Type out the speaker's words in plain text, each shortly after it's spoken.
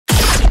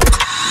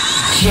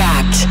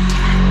Jacked.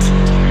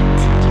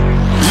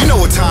 You know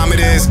what time it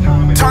is.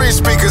 Turn your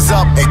speakers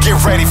up and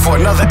get ready for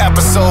another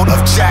episode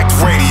of Jacked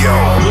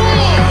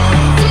Radio.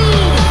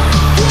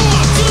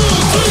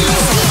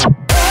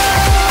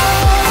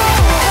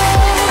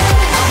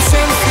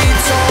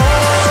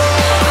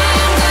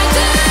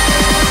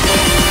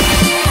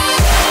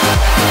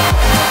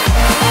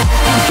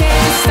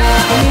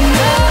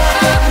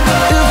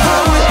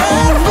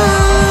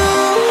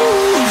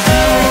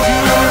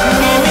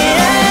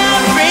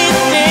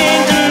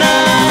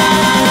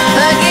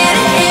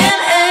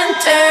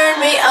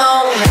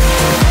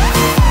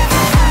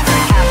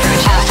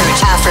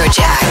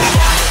 Afrojack.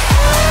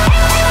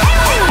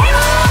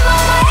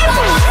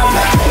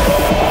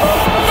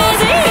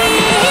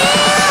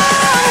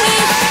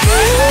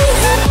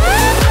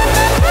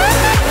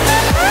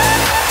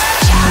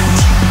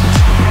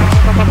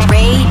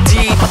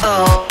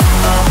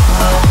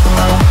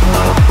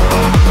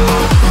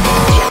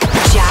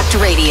 Jacked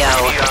Radio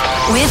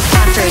with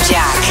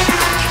Afrojack.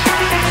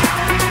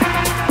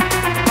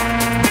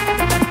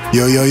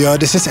 Yo,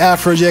 this is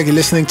Afrojack. You're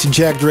listening to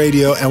Jacked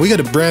Radio, and we got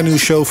a brand new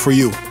show for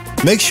you.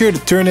 Make sure to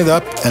turn it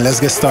up, and let's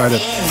get started.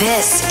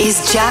 This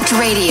is Jacked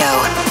Radio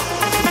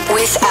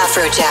with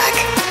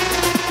Afrojack.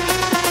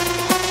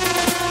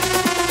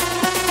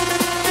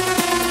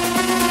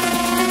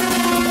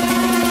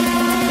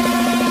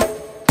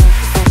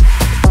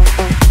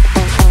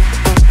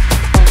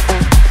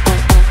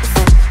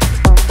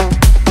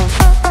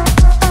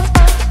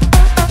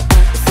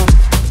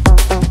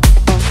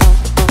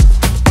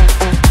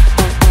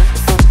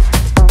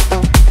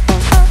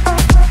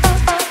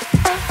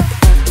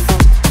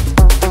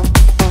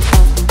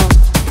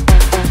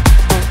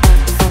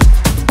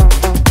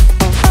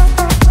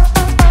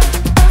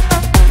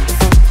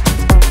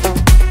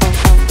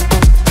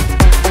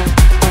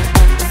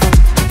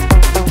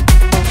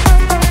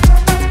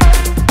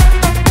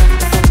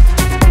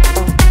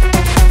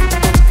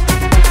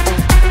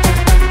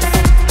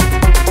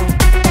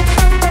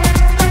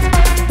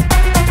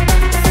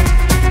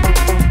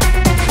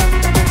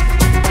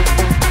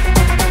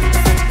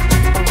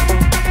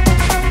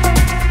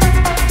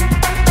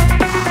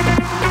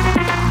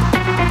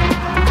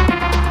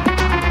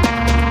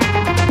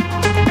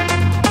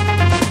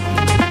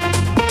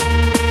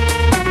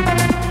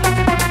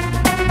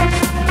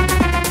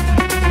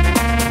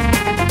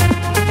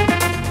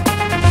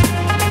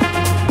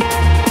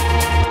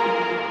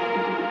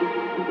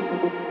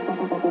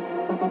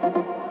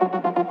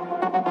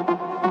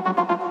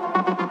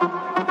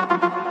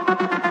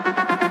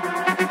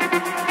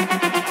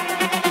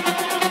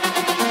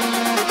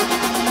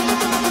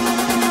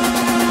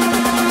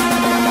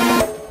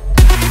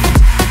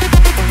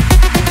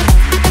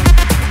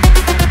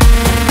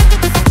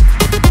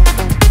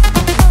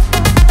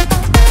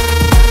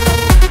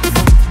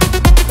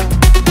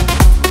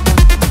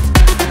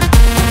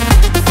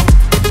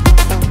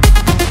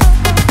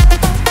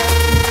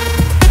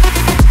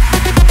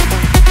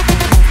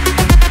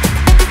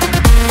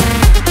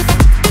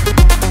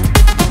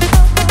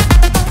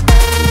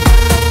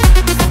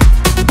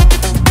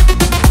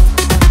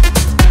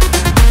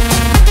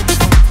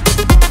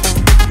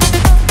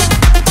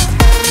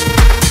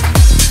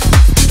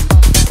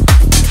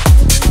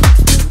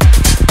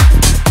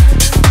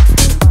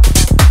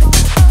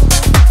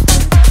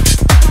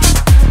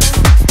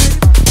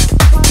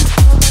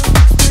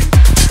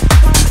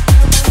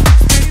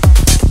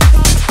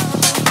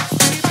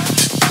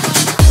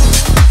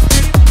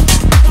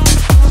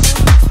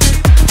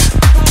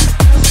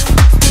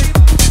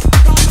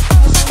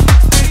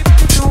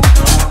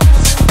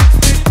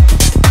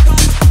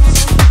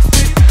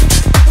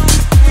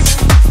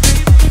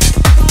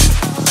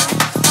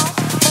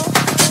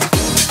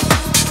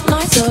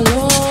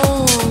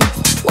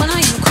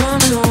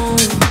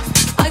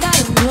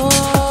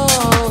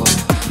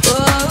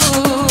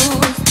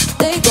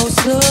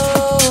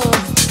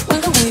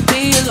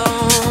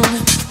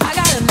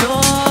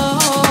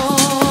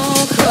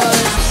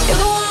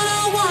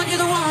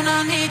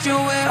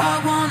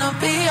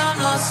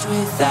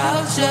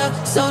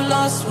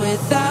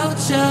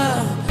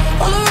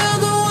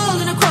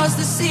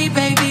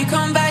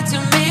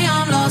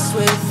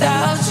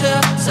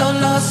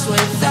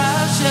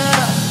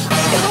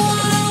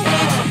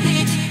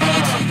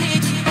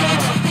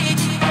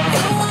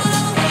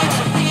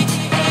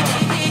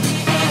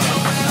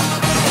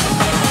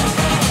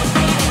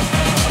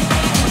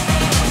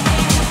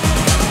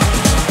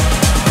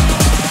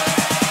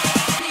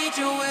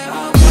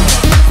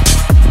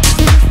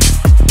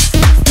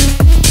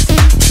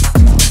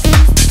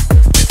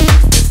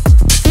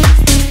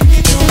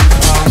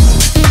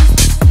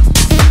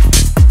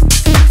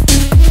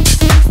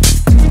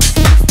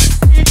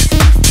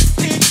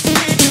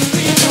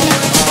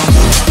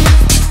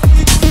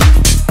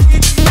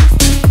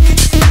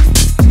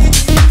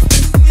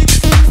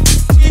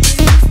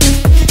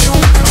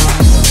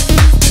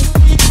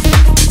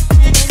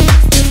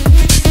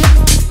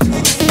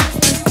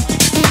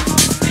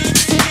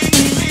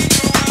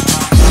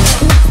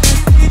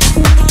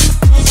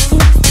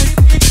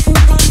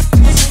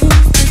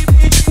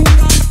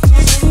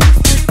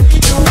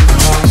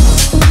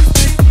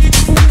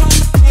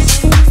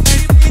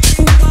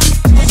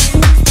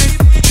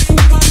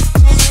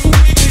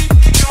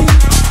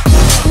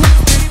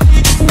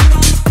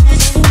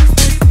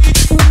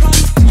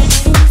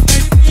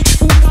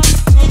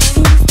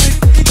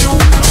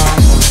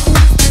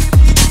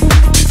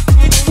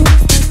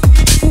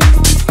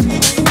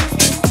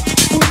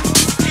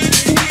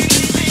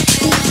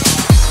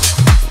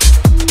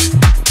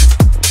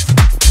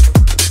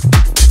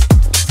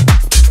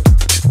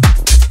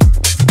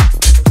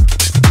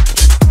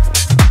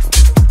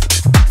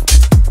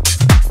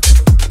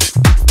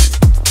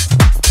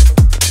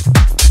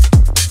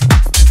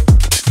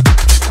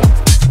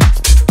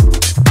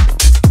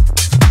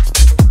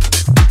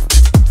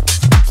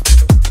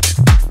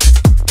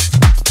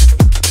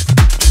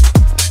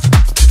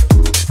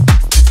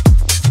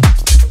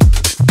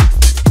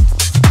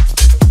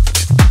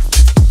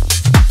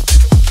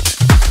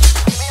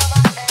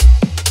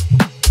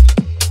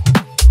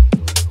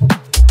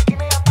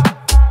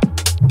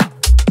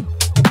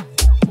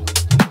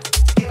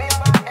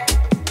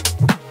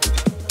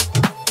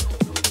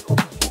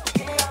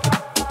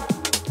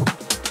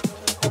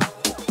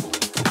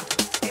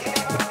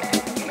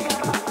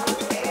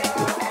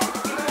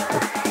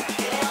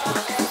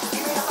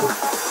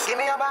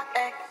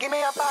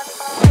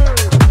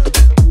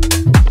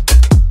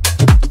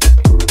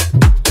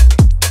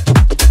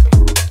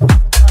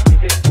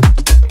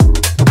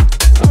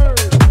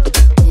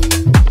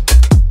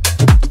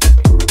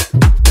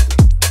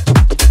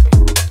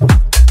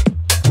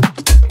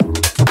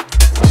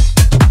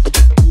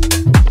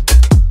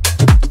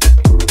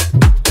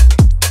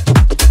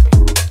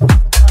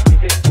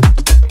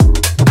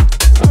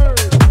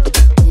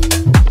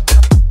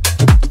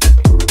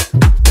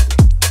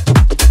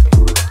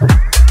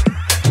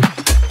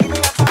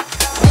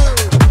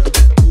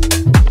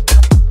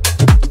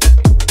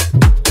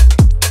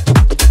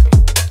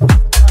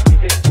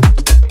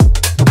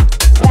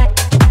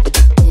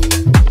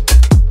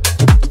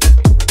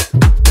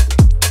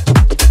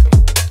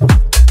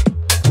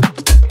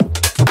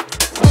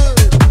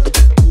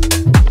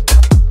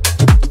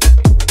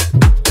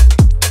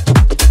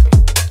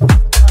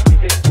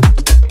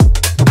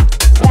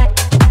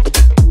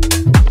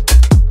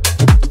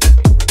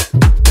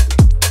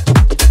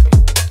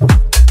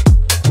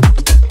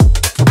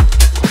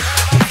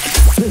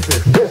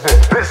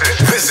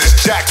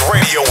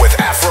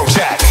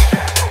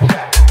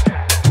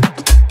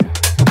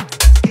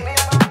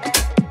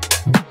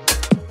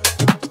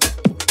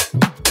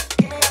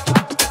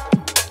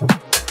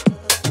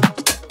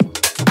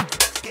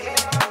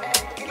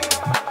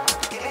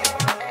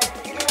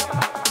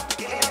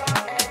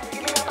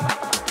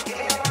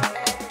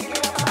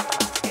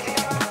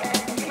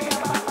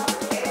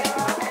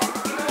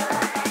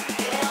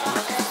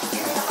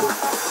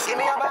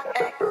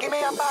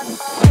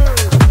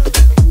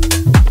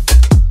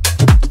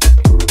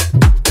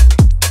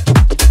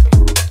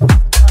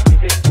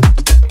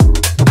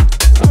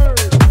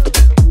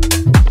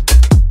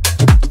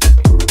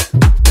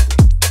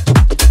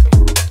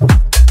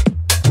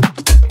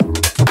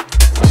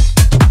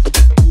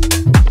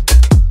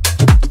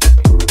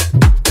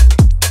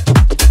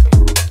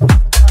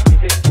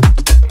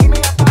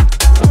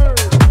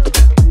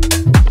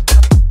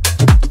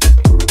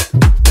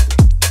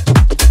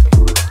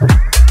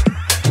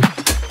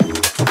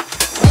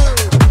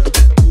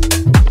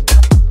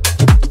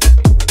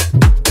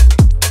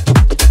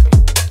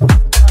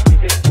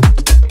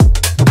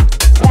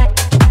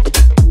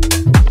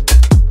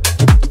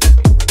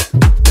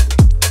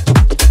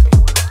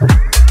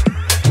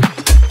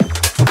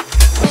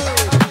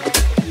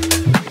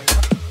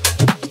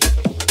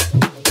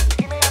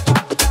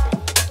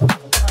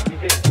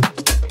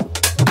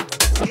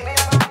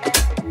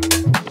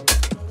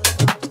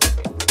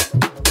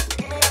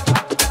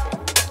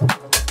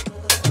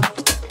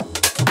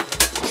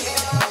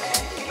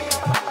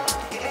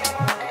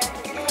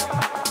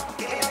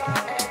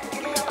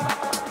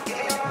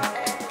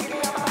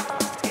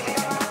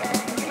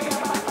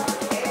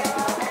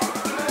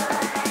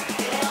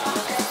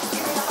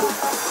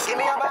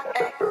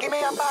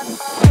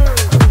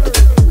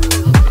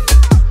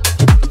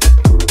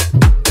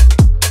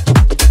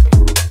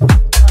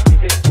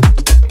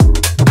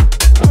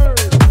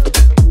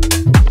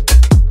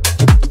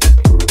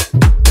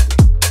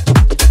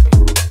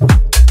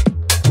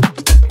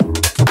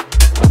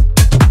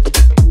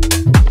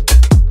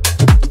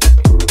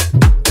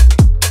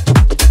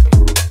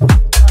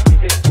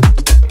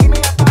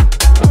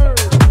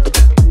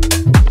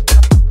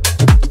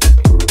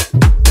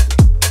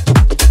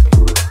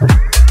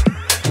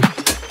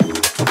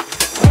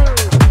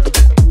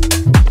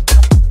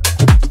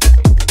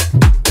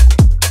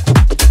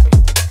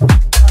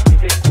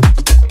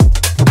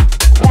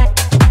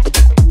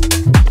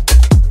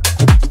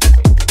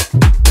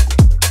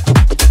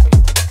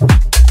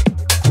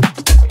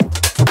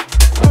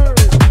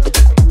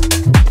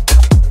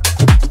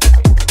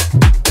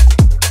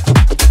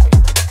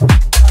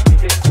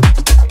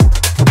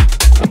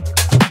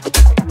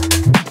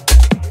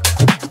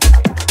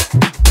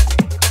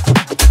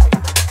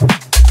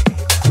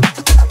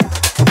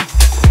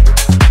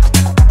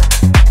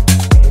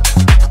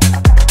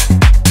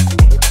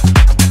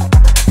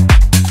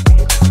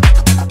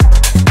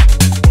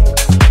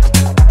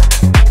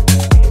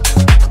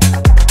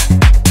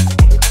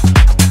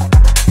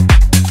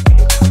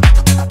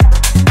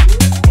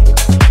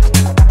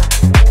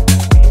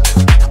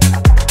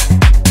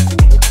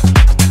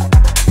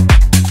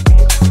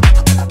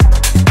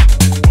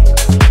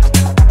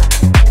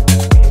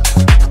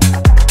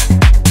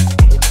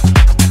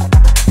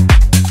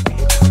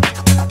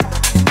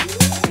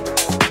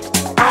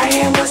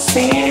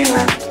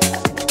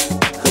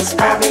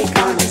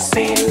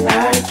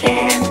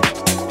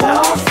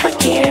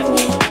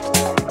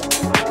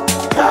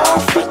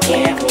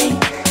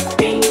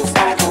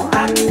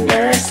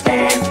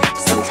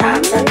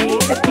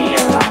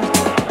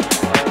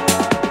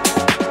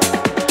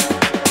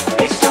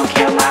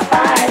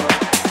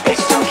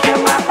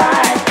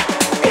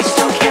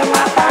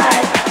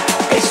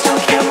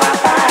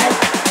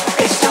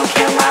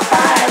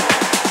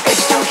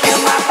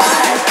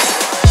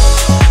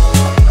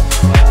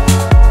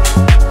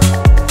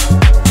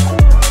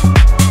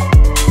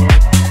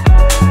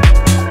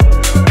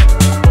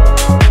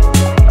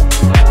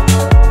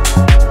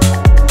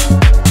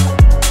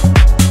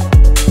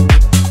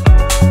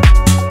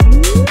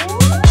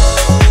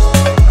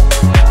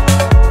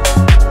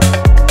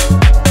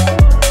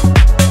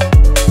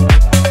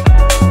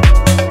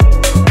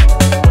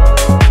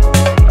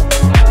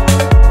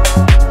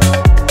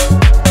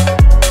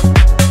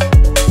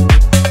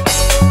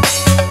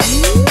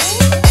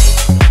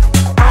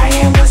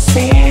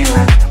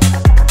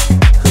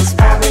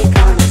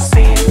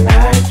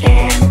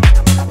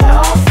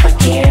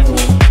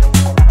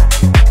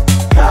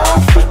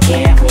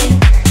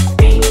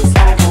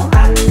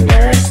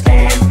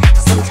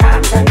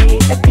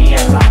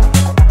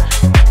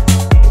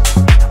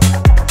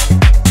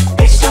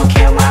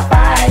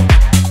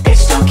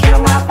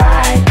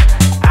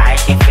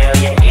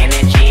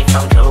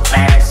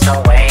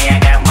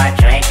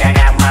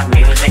 my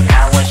music,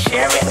 I will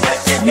share it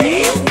with the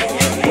day.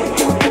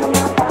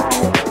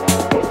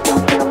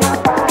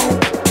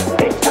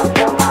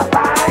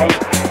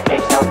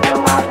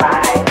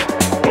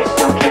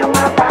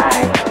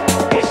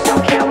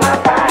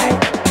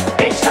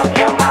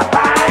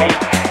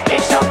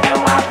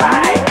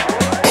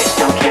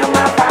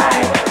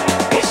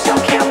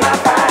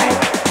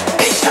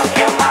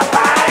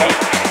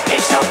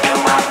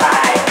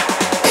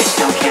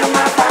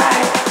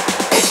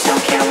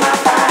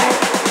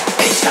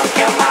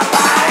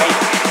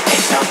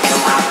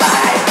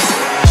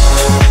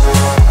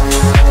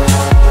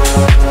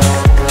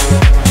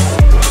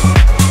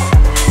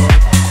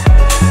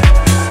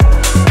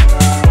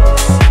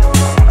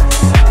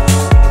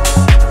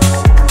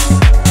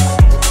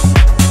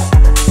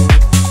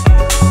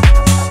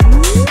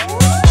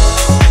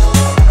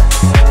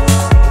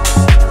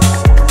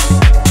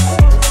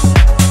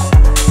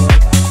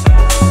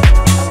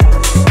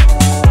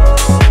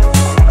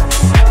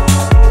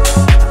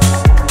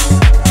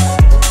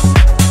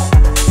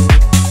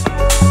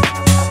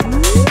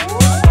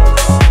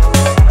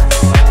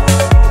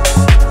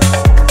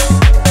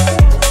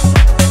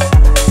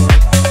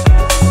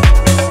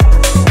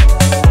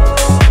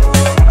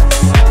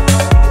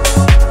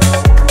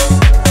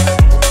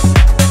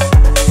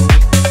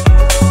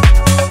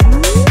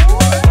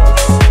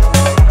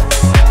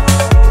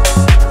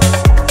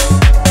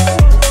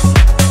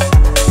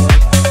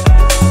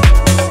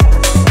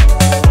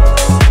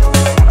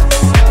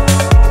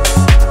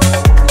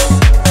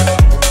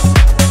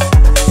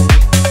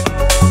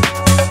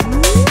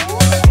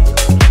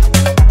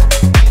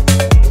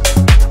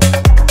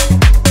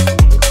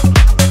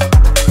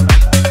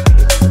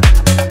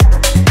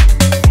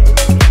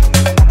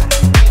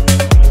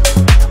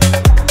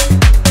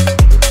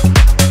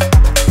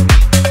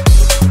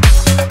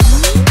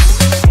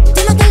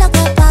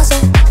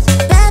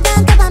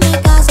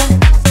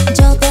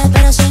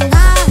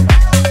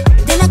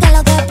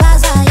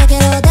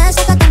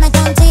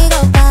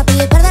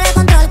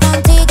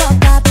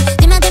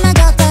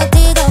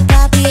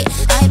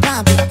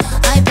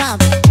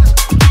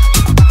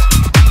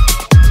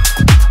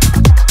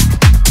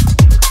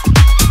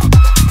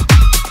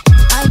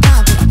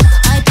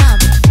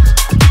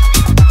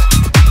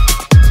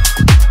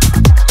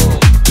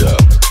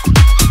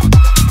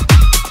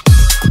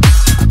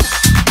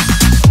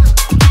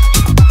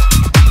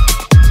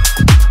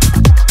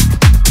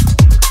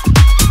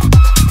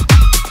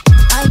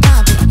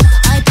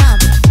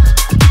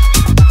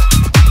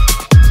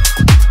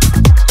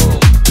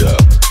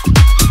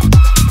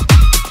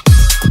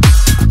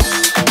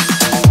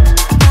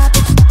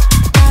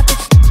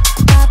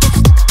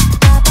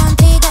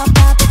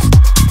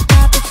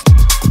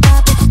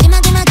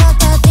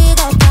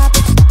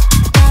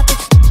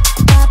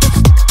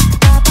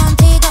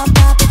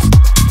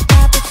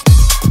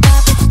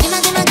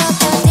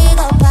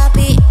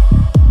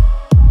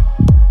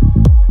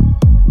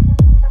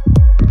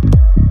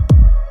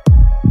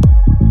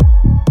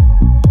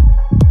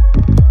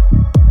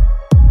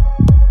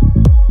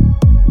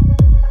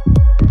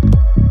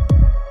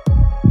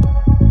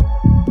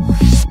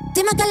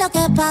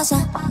 pasa,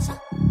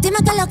 dime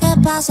qué es lo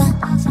que pasa,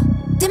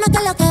 dime qué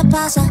es lo que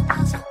pasa,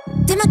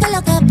 dime qué es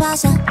lo que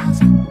pasa,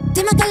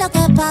 dime qué es lo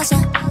que pasa,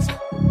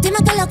 dime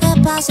qué es lo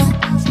que pasa,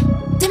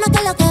 dime qué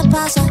es lo que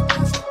pasa,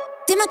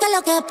 dime qué es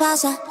lo que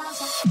pasa,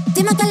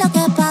 dime qué es lo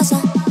que pasa,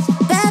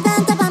 ve,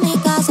 vente pa' mi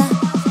casa,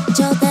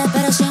 yo te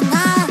espero sin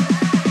nada,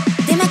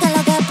 dime qué es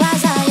lo que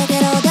pasa, yo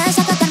quiero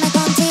desacatarme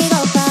contigo,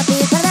 papi,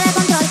 perder el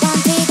control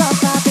contigo,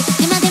 papi,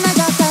 dime,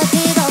 yo te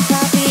digo,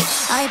 papi,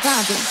 ay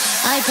papi,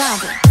 ay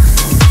papi.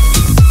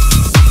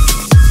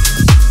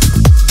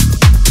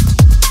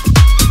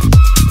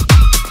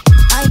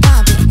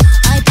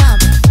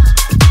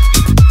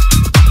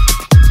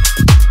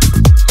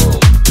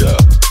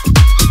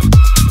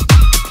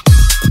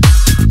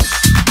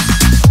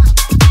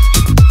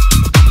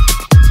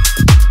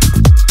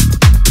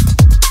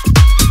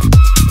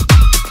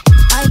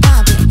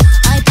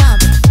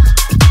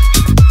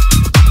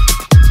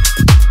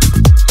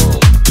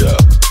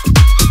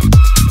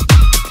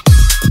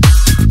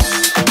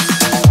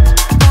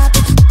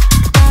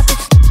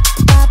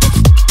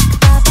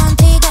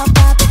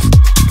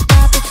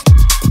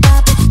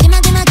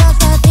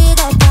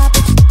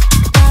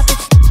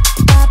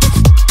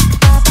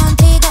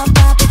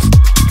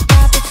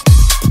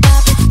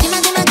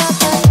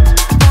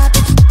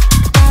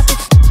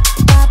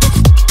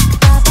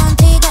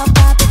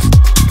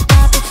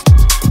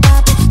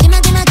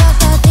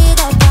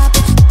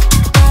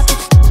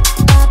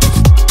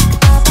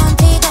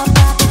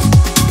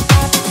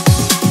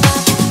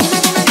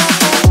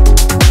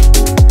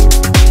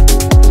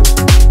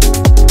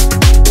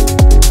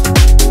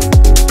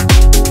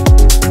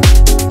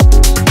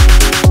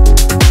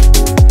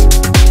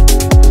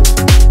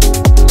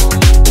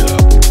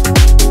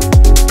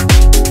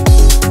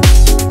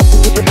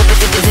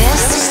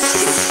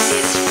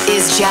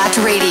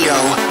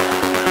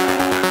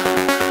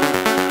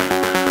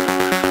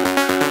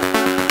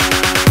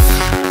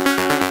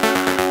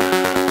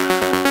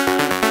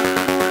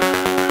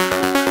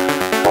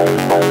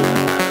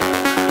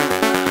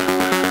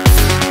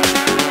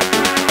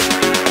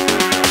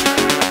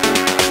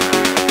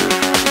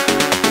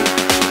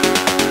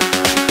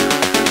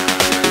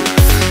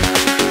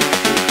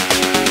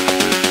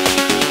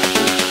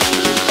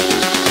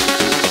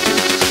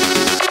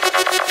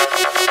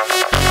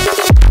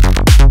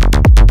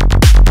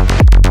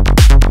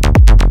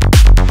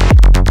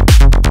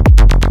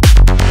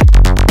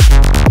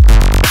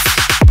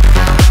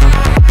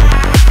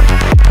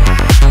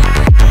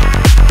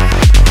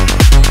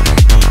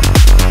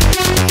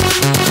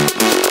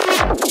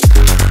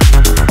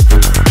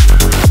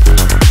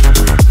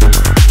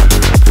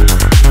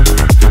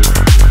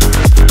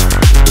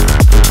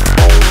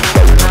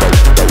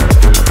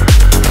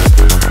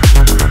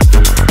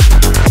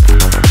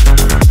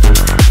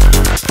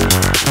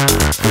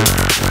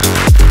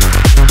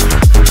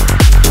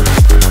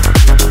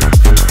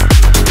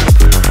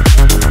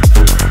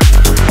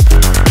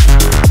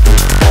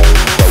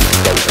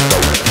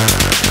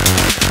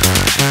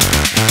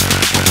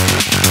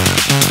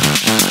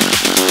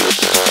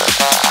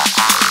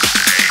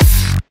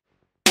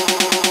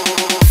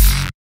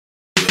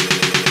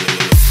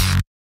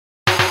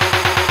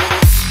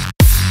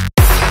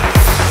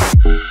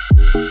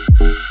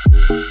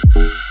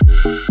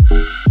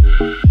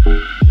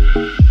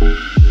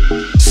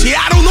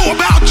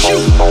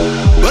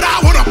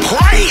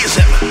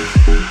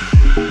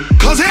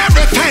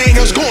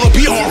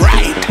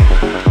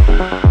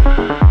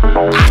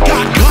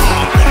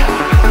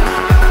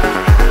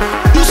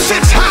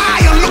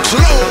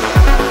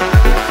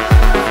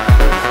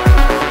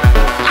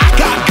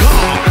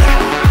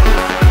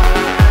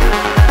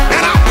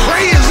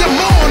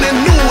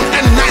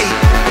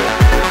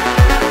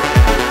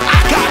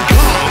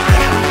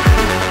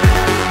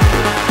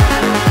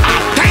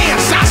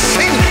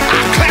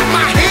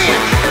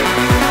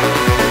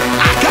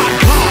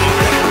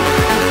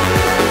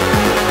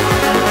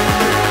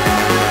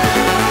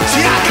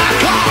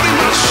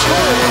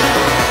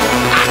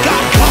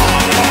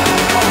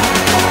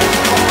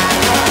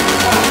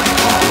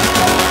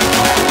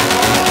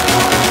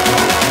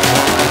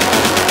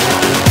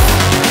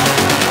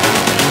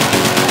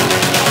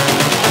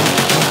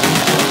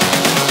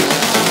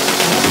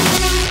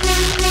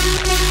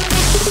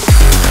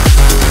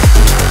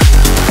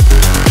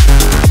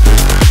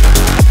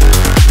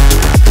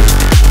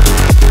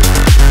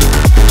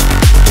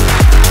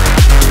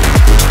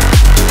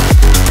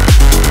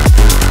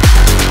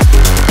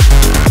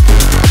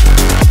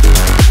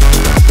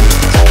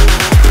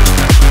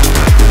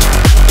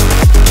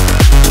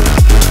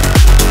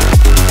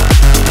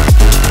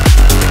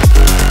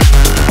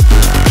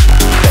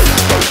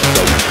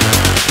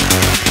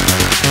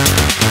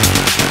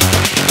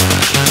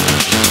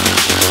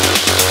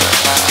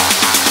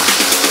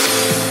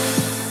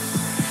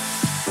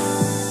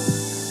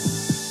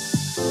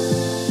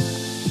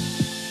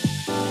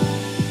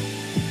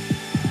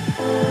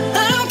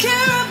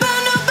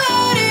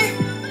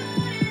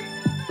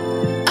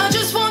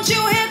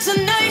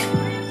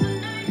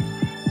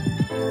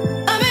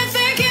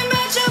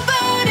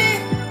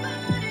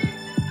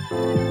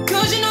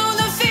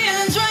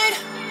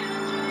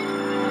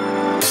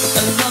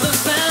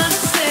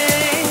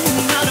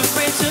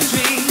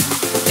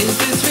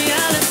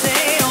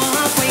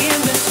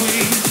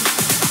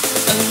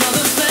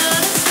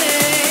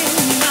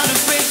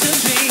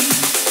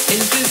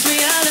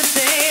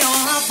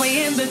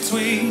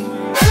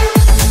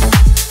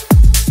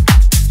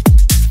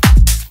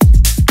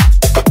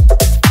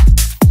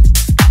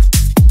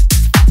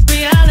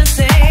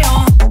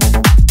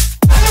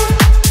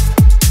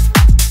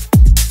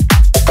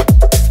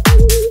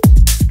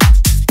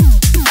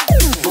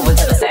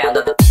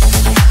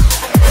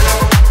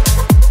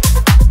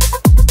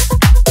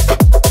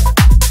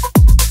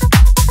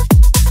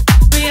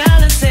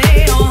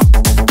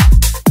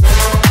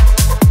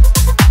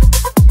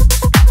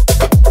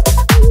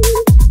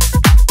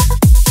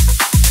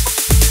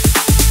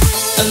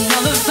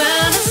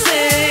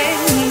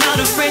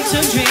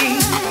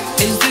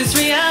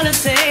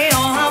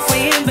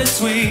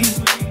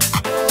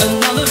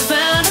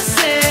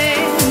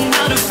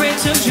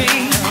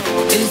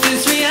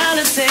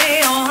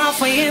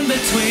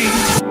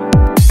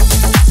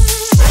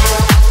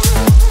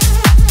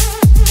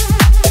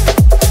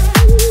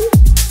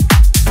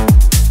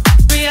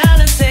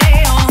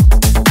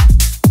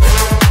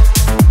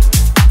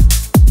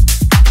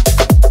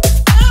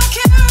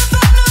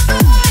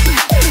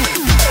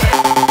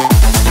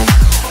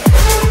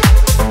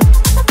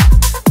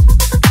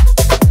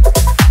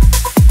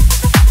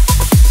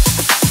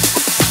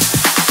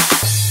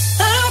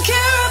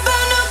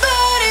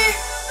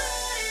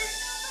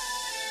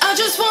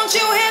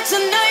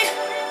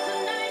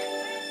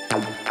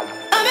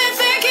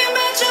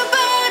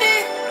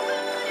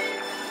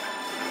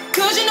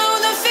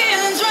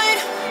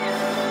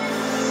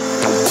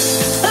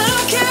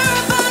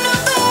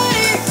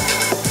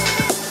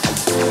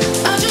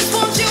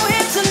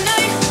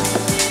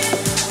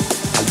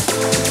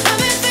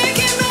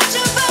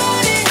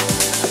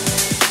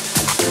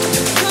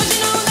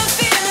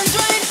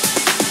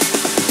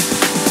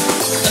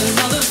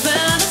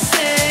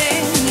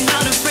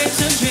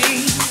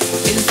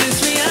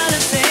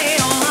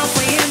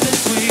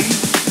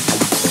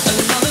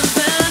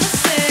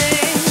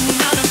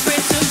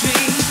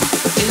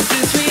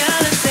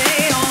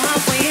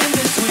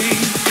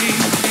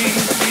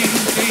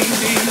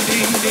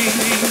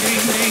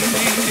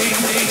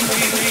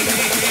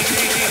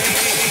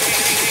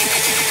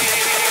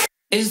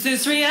 Is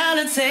this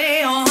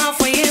reality or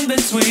halfway in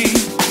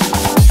between?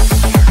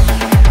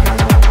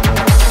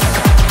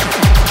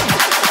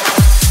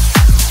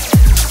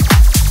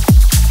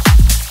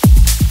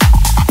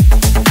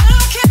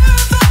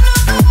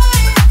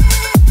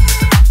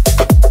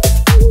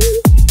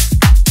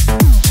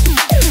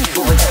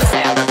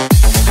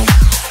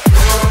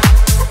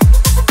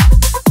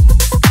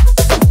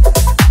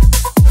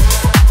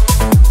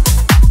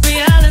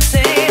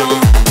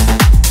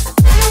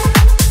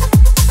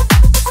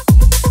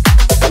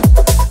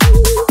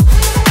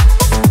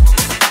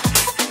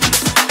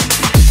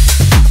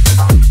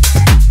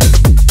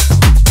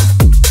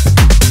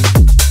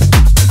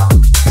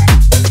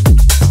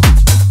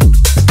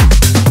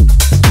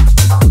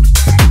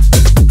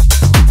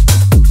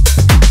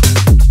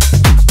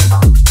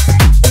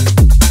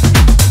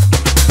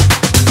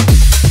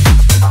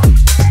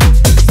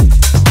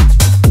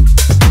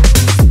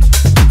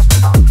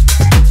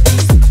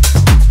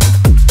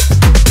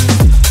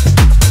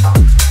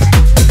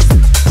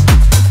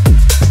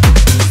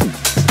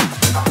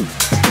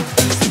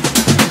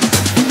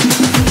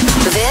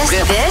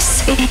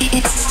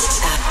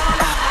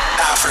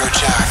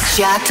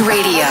 Jacked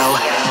Radio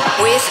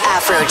with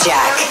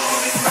Afrojack.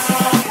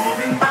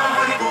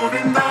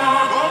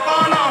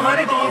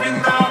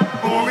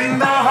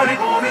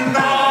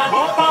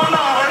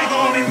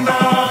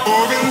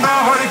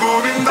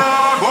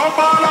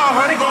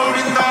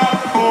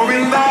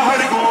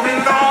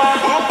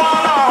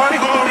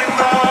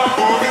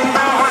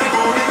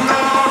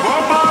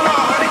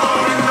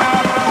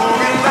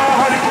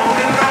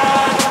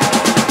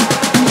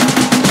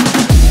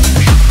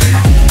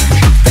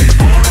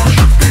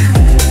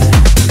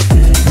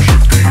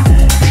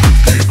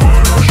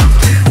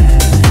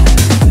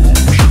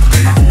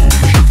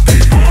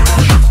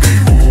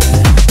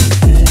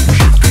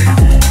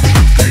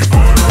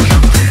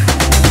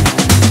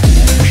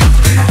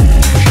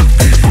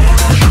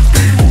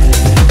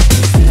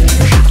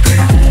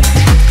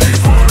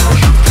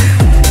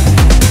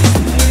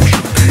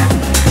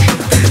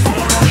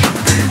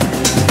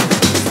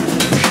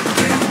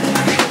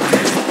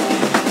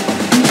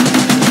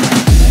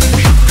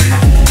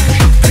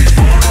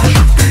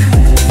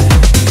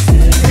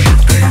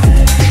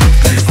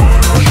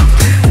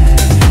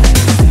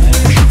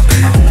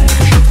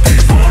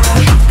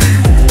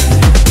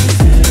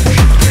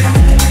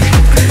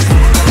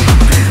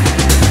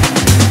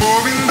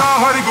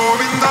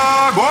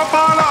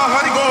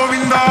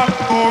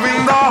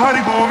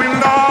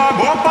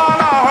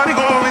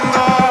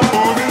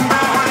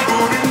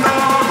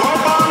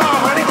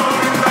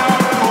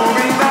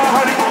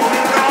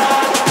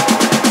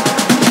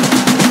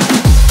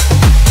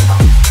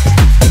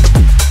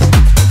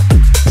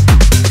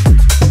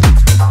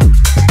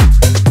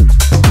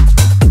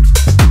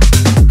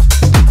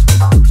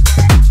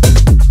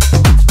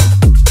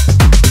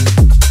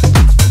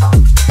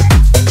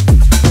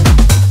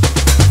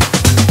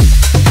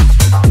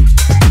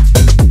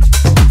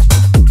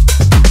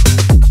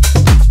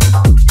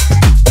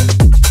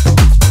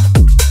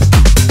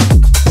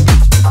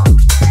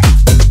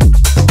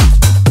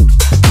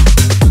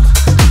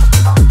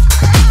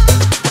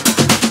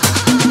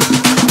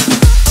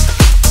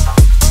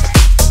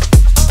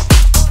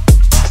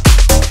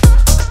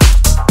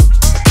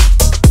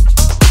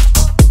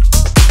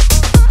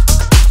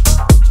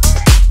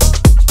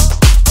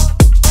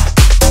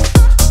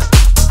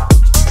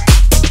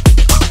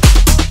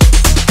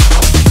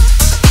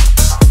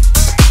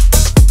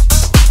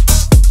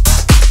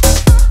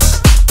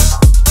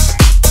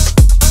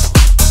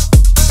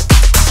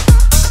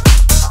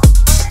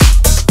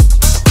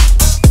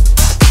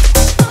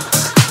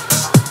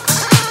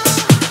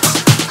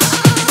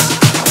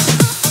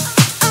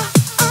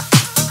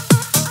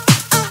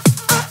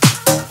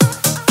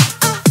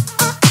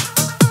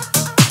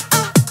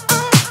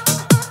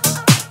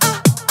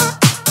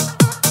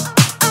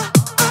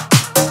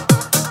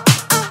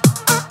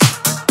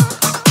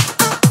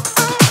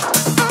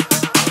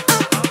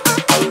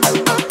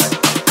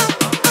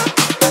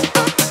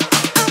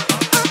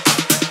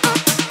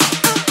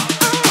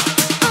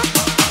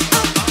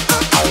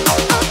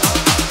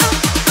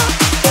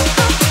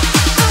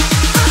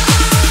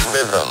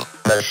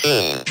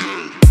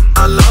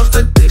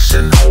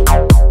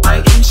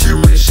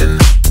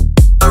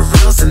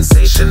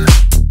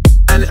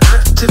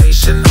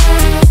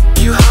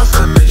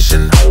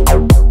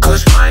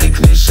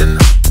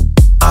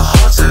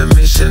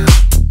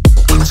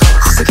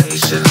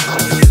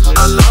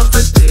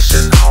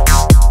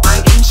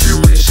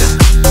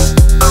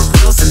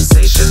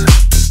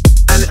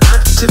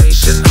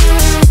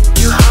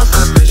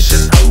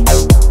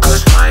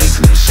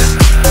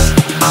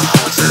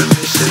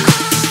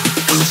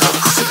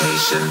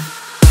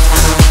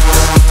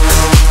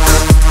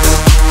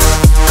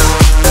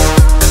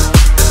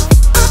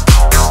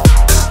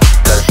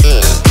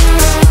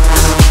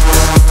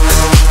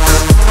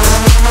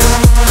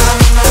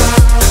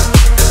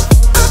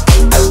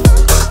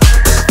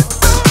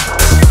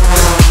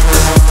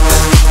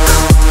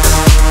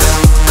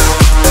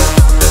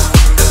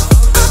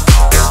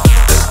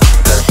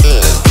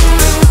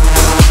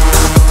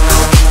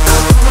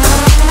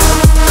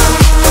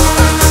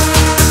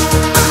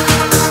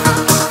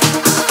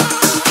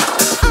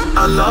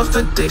 love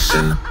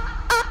addiction,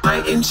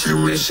 my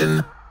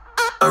intuition,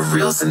 a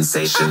real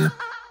sensation,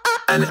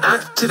 an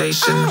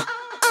activation.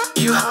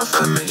 You have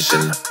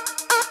permission,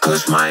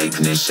 push my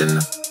ignition,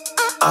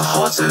 a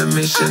hot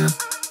emission,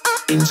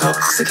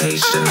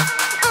 intoxication.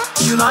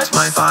 You light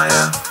my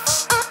fire,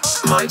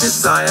 my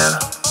desire,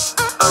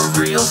 a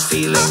real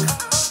feeling,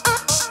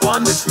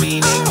 one with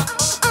meaning.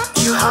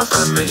 You have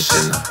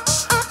permission,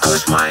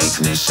 push my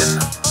ignition,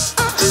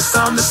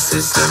 disarm the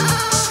system,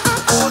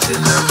 caught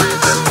in the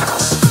rhythm,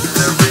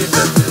 the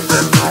rhythm,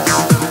 the rhythm,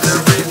 the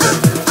rhythm,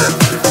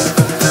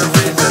 the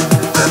rhythm,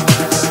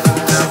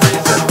 the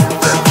rhythm,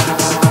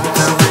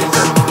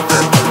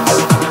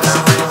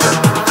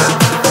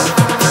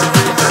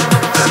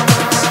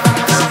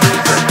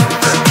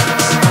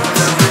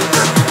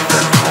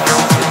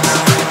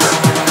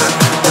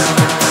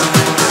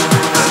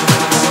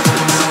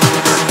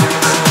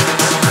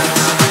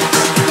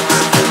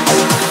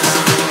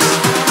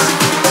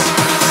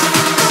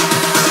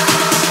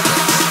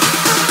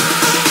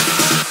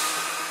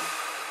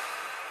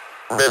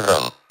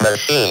 Rhythm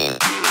Machine.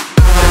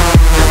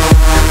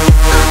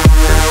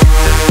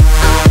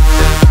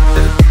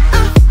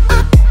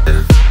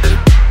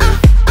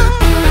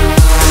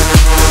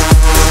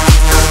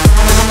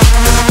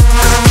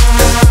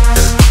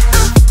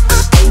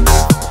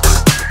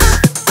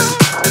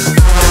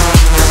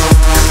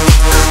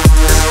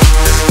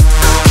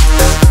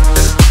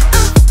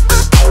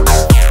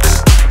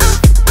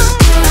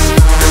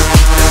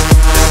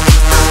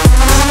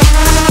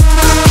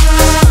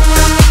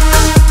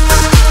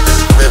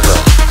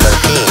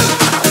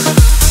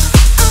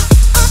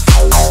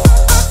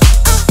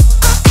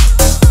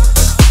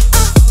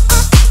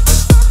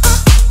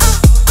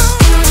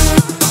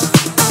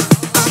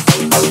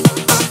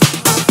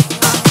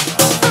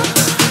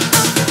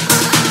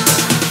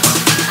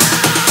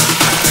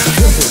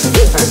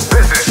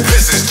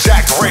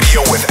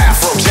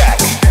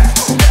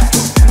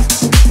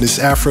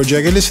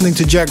 Afrojack. You're listening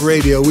to Jack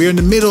Radio. We're in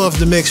the middle of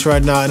the mix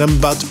right now, and I'm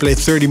about to play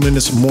 30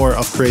 minutes more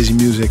of crazy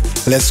music.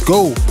 Let's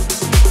go!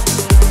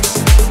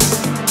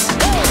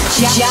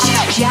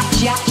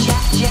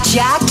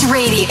 Jack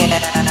Radio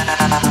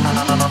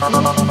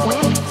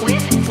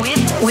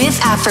with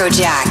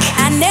Afrojack.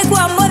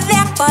 Anegwa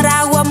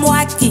modhekora wa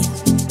mwaki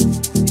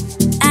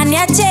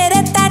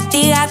Anyachere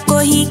tati ako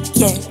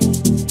hike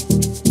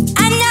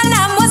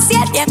Anyana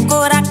mosia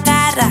yakora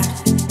kara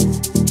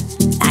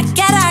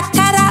Akara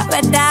kara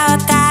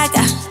without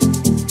kaga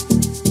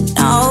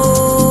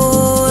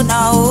No,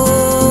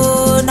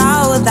 no,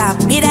 no,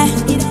 that mire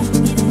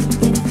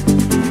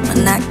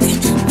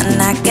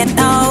Manake,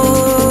 no,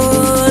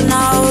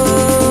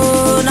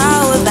 no,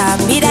 no, that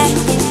mire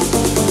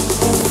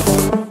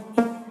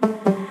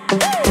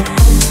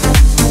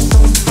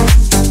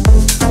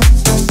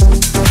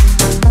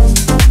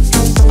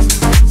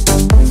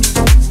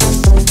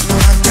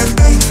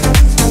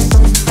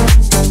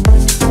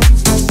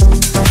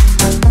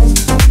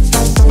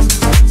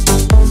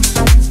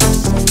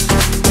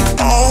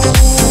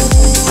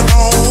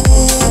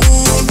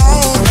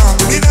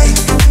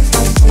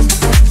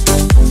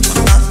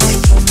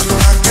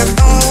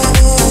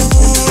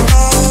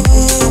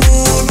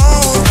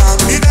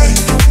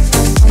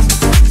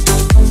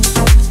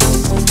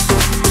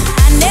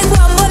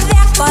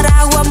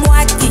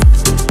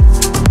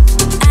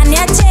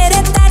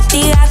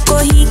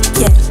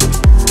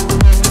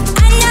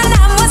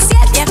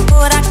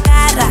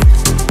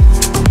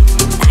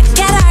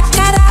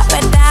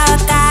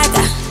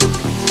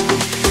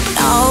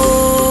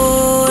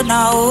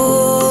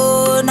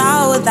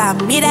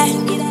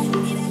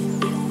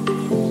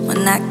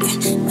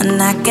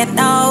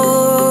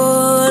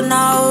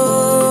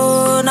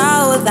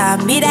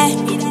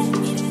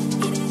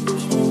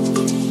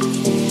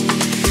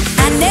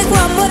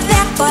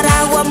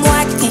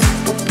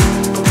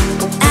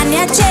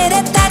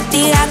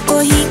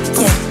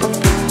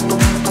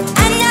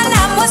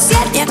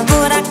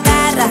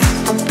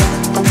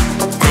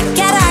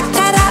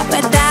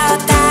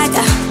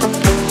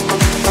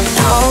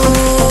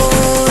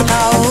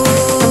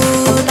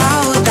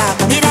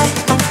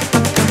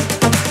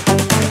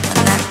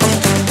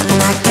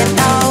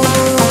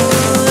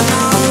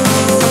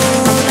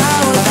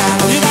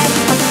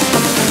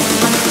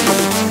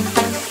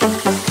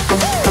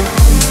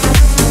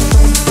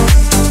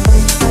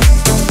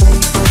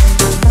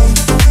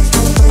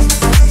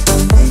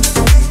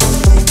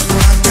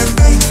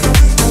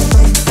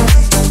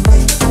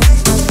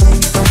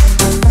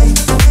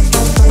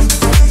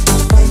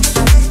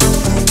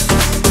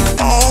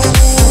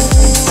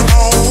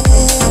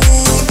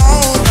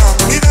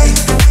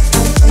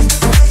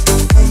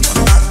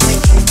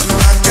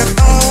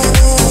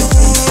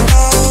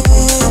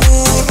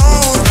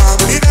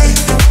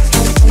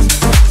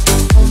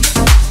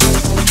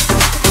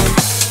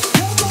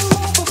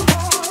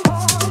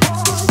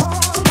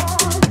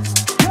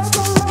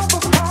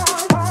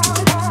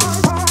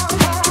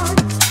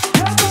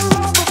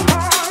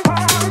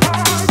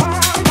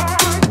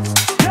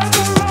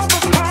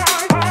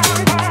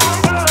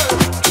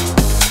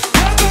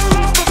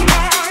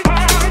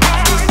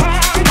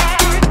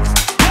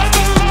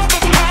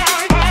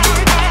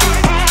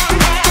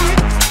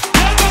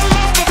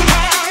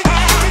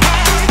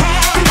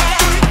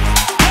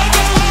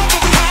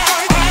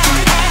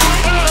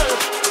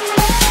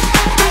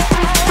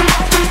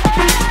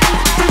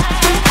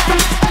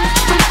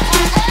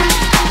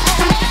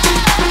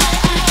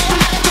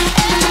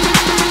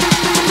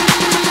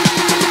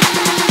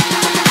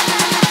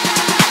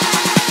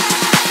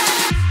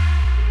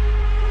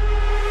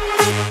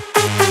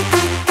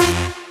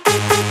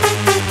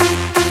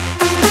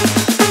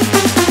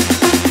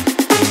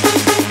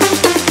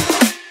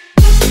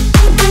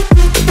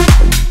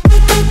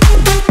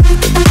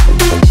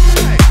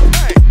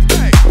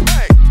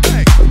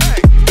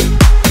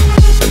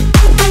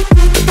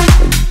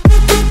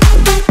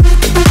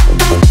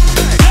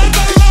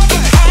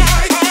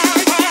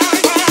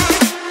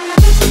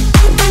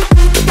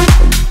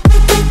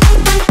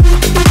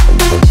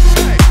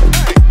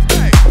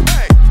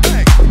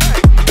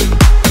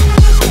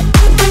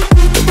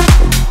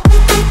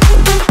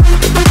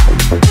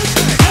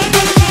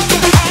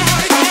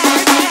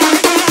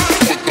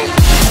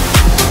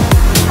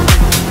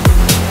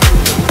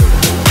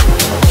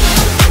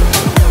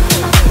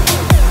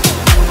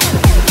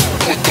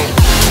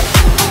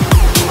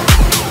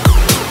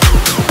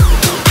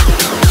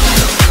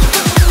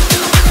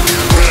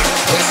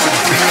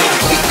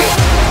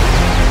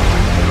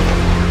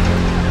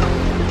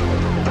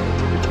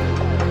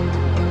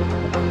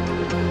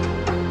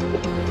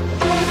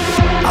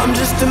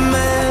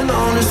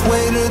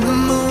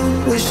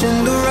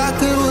wishing the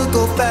rocket would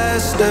go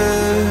faster.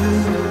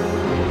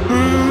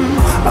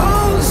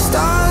 All the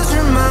stars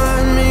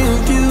remind me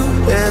of you,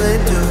 yeah they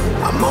do.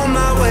 I'm on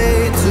my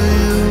way to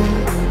you.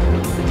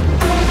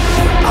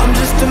 I'm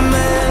just a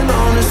man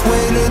on his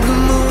way to the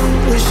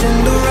moon,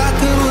 wishing the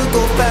rocket would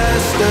go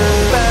faster,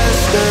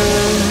 faster.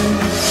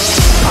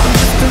 I'm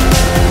just a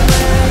man,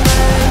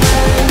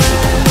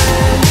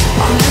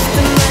 I'm just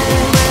a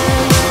man,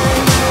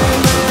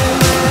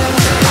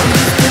 I'm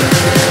just a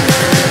man.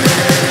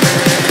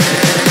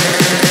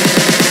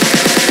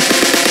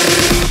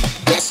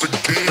 That's a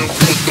game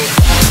for the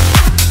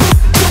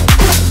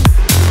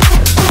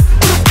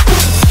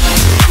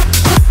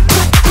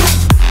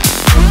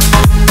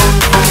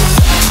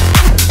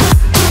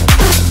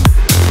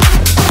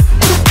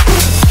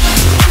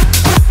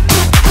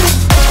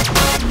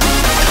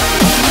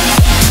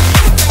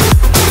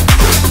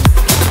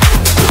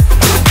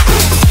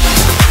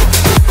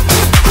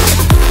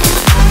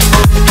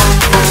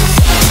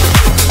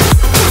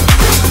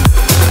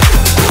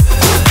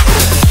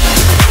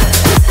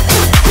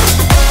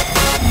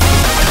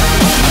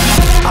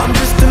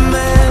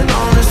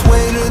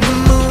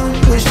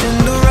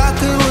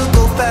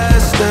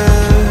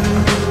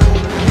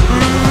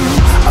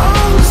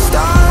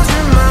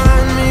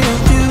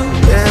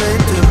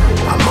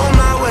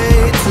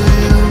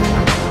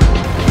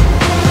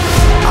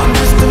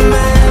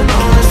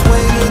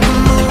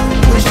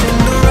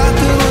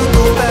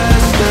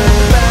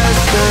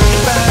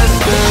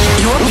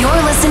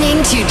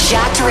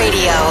Jacked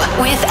Radio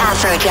with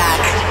Afrojack.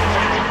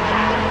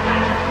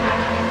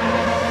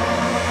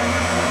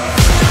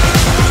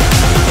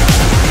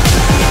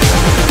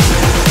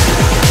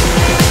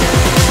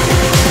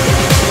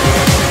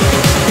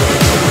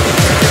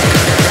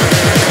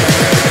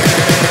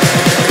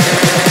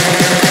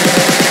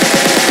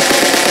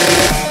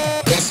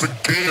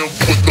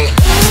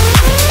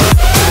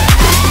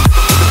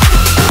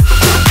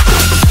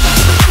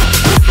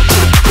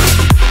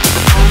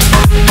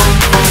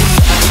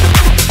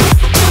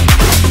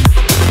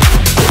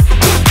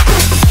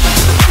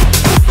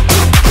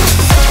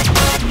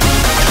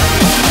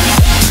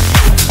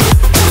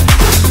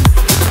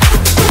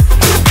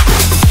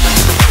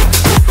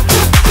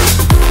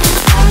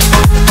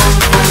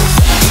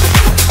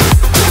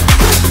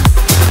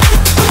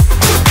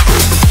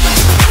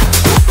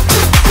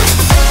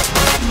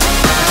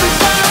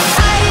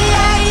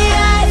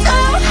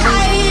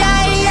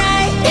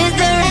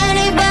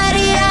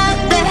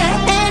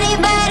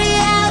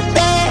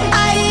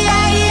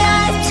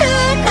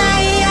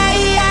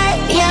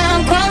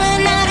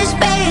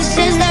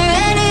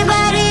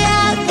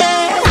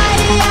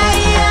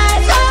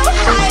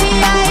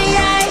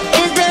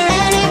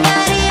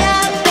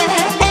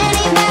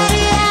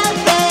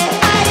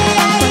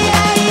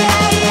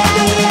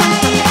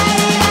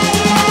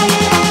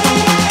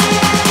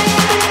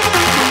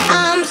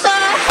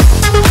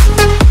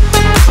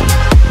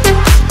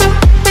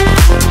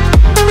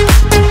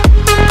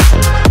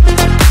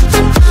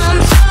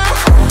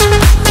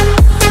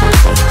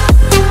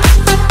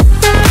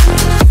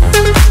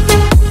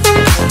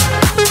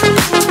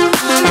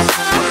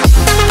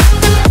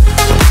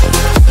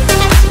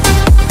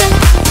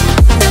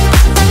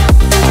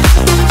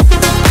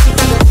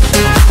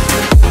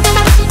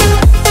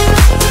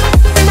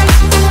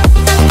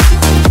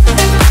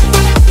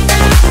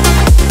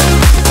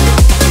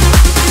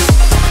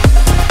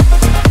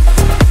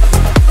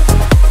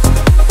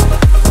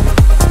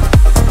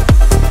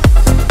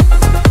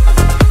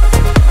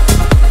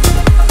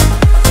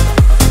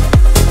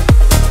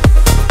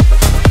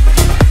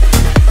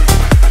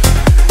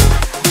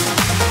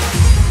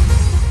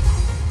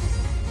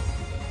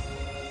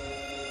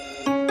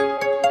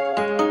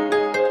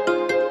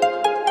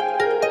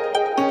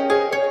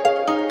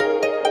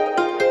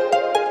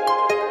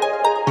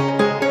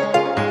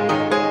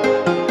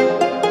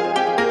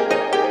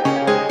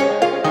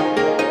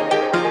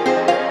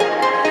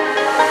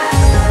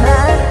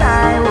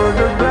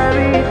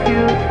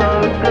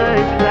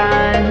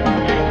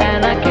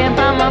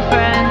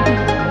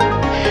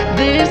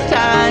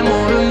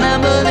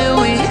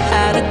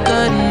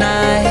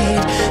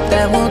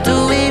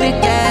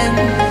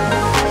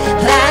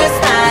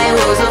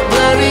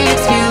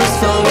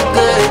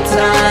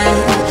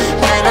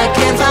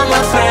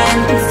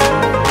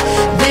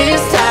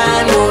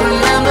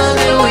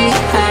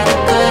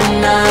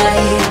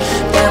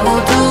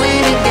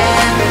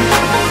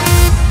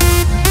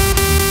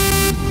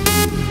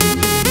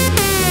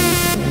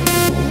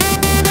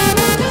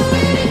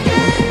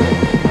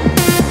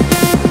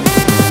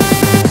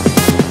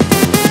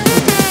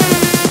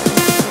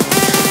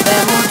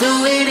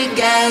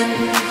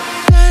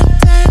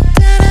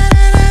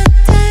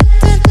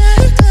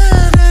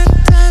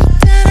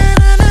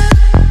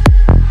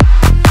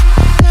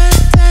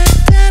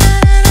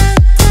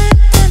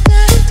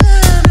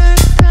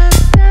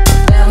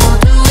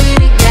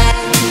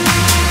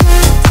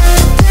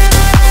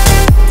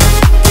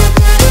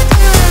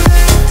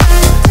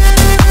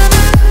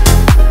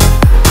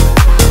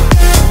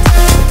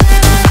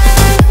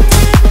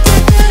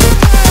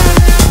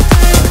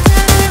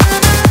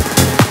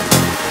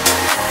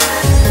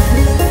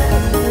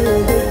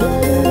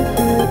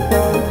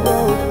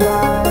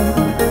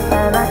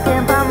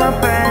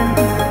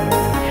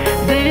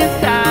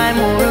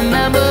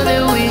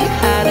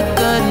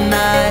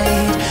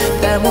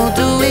 then we'll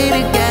do it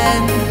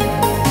again.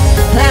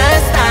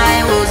 Last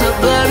night was a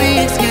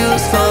blurry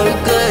excuse for a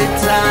good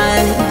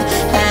time,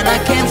 and I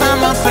can't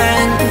find my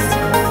friends.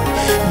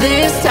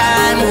 This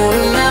time we'll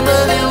remember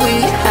that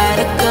we had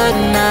a good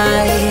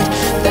night,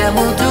 then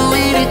we'll do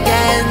it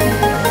again.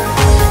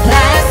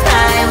 Last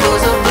night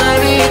was a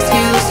blurry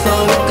excuse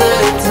for a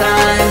good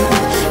time,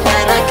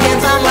 and I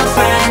can't find my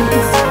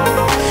friends.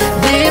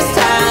 This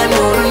time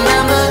we'll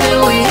remember that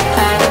we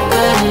had a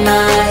good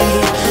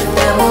night,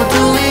 then we'll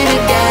do it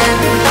again.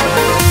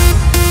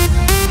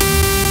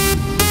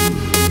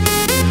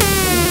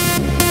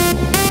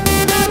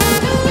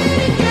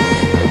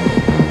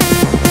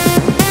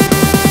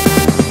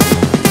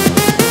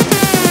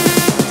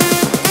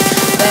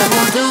 Then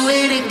we'll do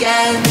it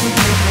again.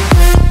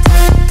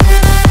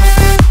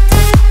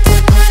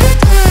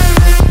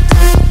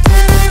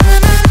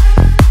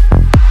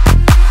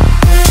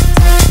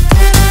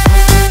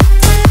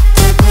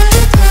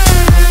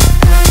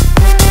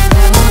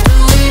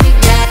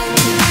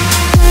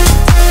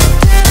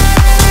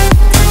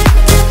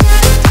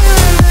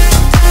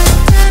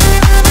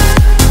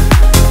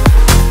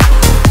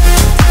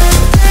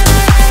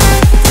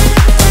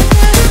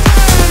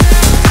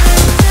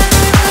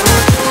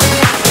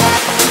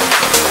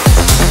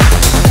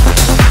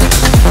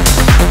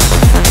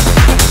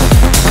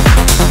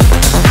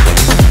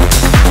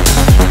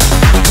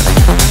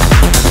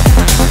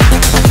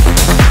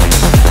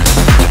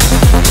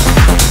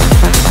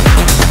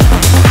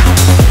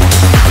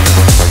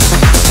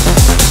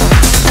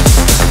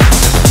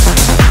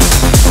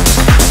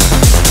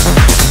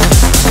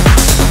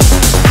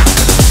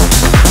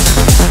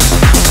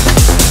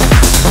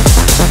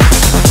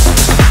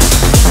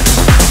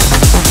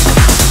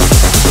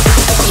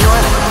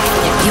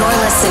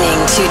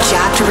 To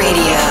Jacked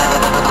Radio.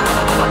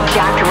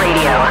 Jacked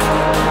Radio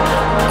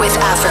with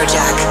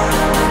Afrojack.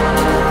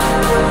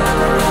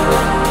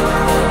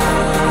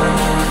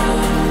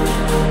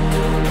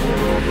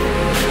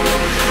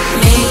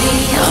 Maybe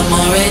I'm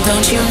alright,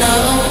 don't you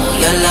know?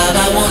 Your love,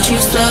 I want you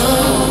so.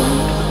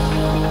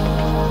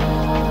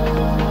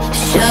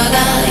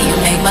 Sugar, you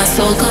make my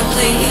soul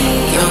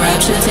complete. Your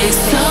rapture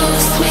tastes so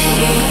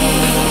sweet.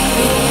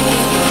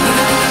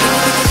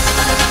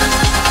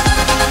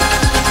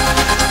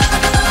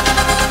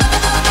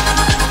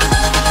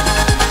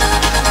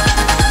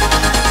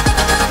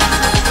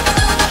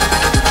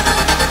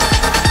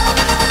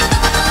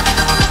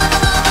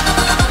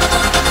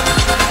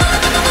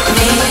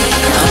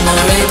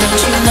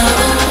 Don't you know,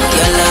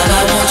 your love,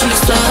 I want you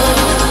so.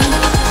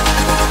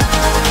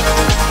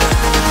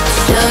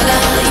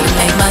 Sugar, you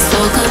make my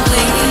soul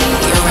complete.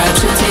 Your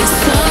rapture tastes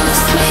so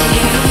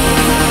sweet.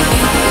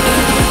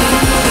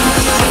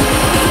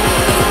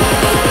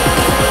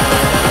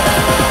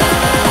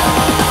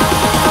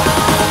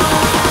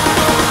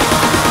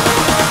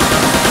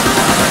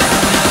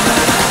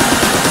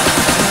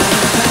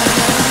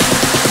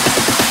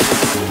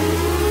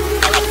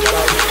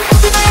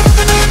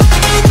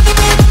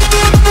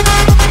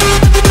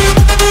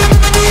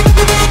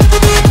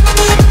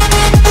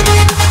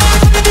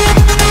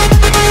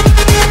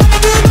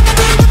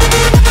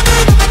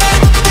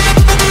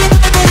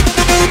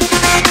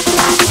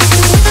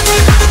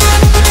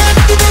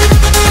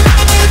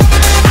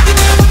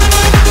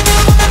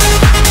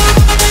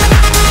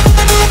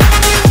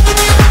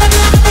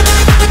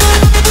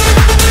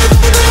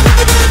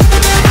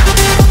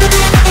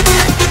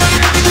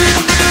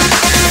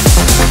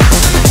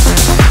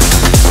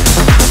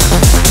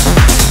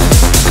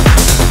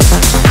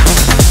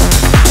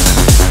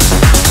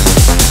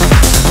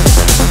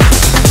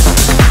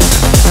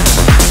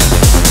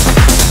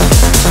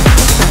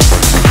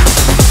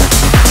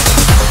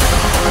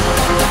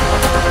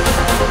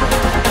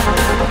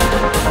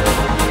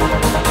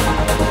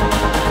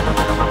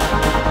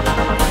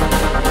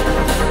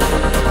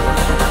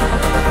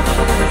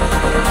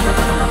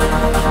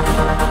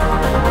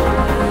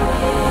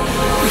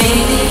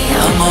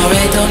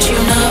 Don't you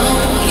know,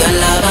 your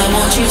love, I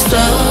want you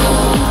so.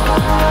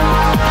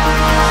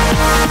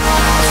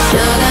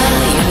 Sugar,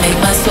 you make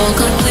my soul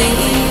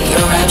complete.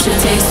 Your rapture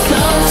tastes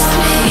so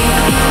sweet.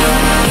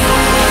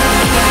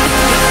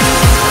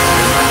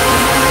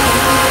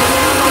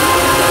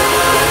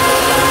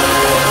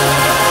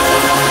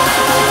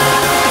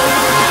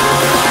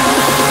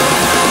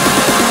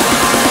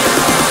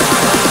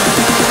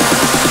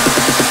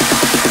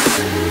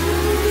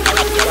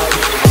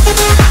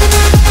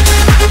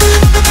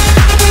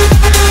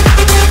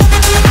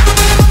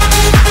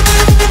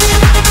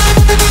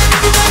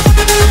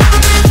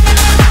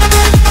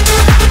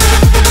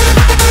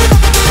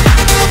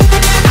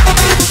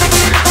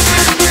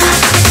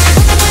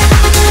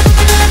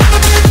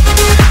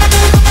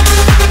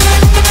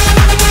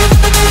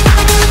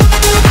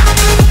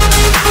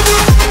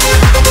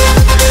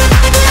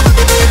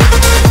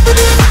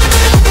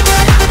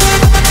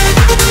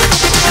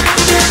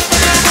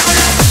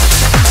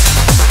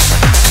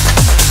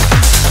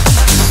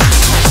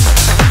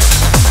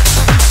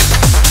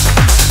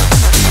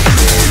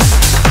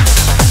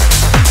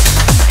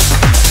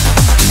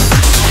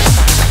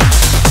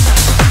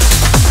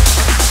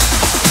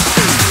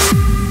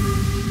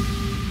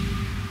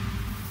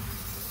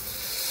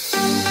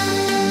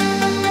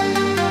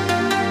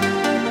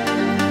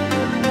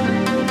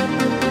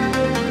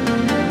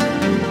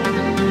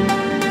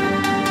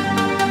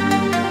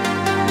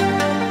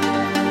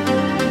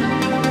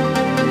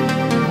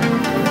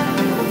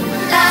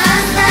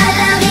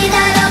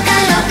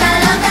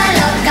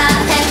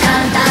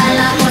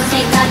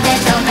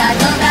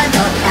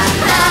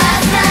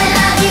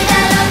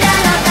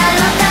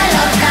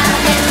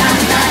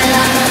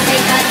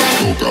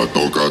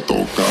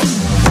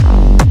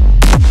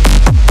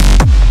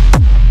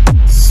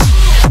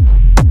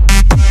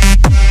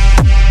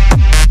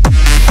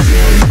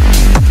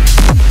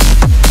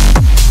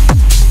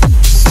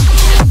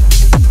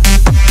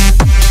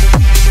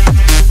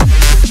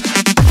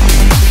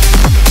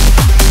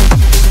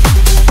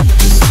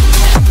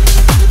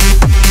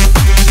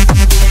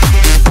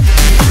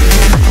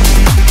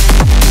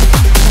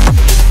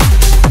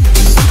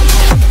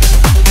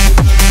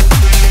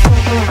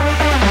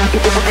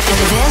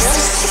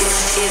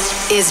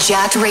 is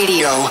Jacked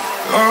Radio.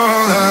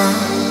 Hola,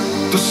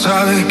 tú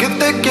sabes que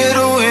te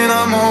quiero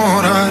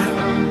enamorar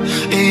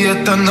y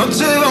esta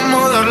noche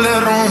vamos a darle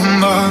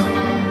rumba.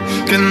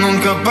 Que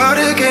nunca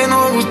pare, que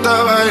nos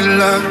gusta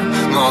bailar,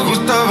 nos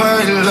gusta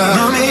bailar.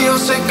 Mami, yo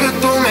sé que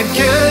tú me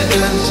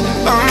quieres,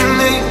 a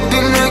mí,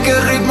 dime qué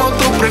ritmo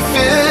tú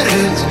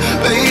prefieres.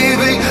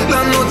 Baby,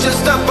 la noche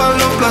está para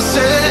los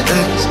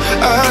placeres.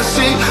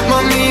 Así,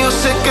 mami, yo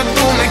sé que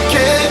tú me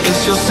quieres,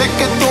 yo sé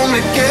que tú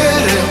me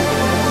quieres.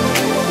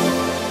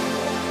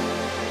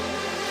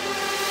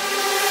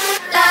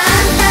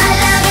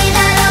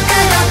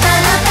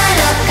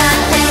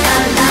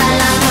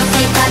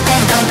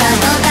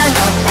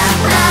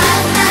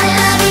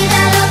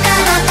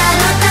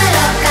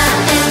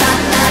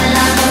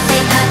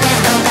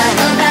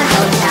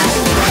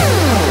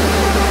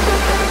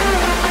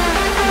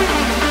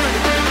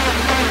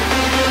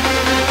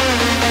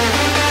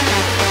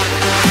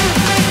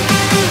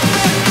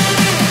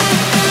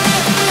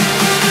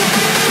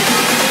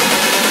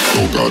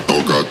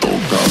 Toca,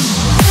 toca.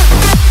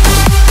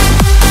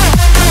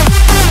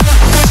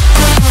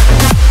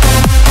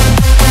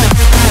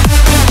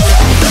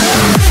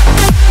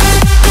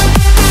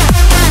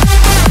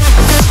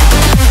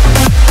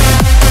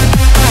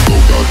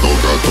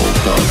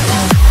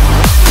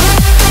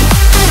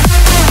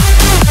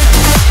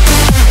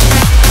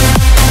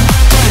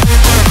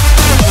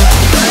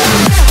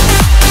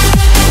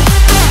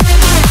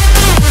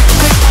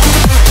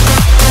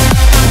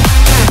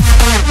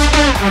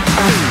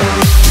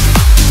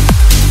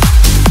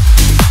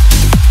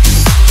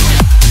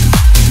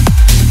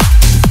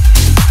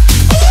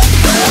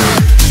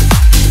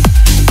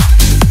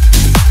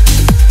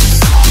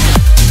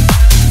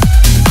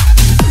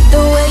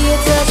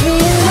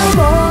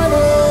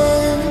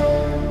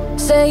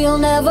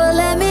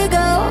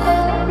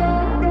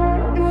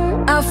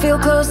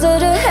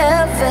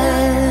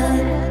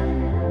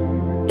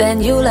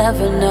 You'll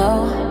ever know.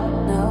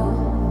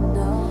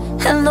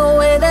 And the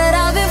way that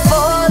I've been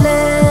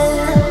falling,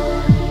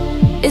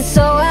 it's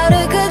so out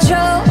of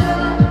control.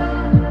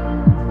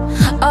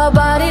 Our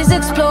bodies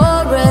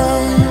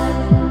exploring,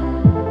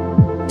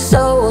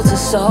 soul to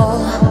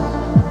soul.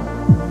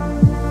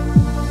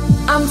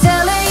 I'm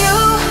telling you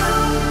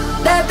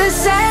that the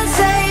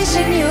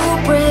sensation you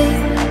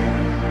bring,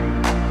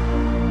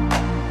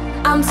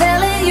 I'm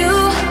telling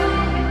you,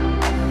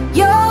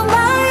 you're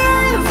my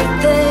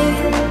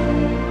everything.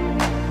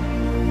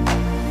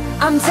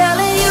 I'm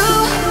telling you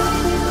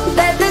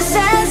that the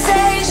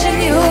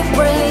sensation you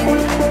bring,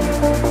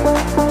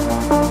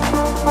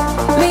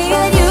 me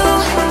and you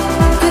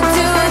could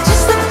do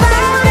just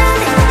about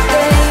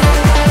anything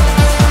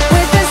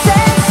with the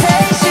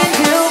sensation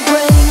you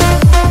bring,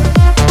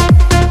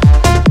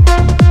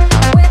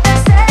 with the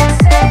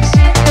sensation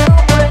you bring, with the sensation you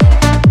bring.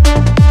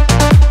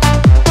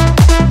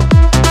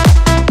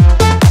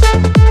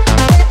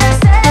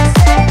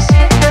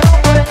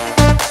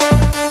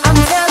 I'm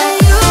telling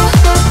you.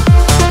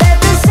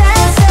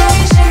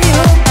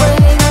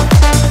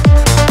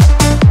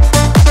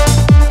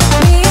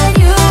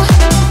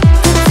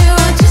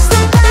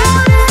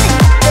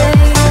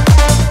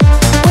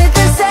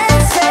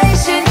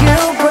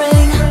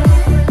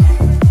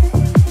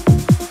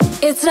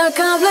 It's not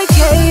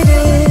complicated.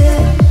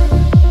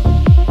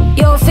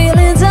 Your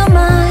feelings are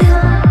mine.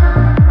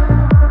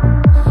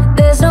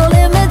 There's no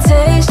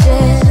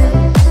limitations.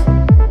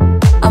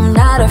 I'm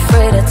not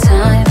afraid of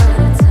time.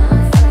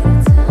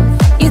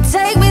 You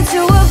take me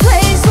to a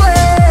place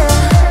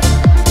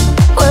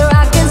where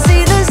I can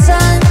see the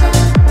sun.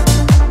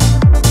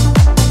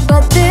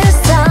 But this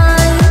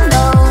time,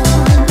 no,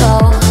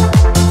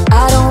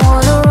 I don't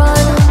wanna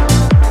run.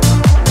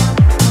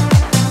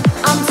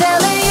 I'm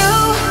telling you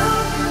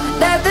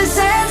that the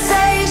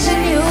sensation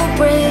you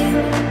bring,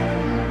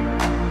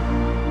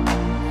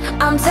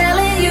 I'm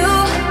telling you,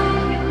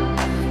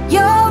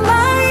 you're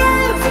my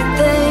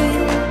everything.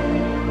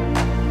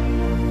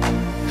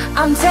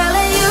 I'm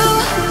telling you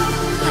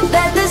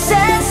that the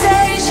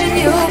sensation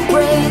you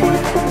bring,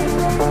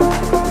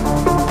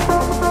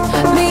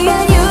 me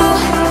and you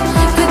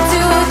could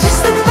do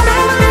just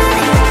about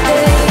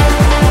anything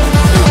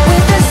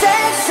with the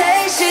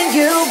sensation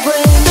you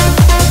bring.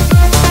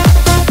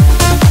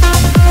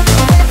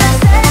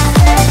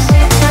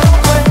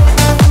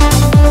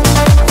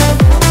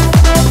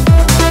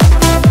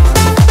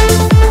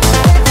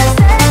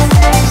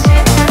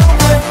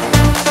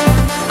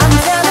 I'm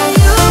telling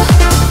you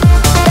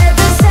that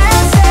the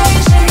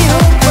sensation you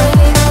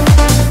bring,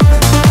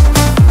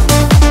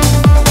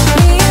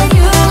 me and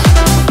you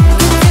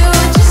could do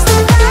just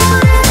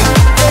about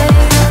anything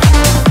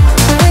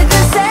with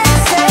the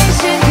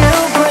sensation you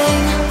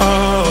bring.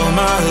 All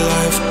my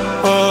life,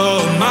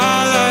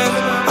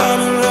 I've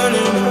been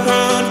running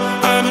around,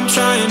 I've been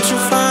trying to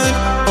find.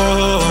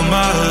 All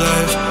my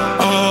life,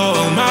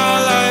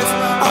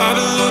 I've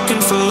been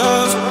looking for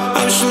love,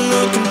 I'm still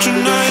looking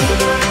tonight.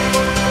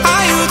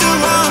 Are you the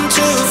one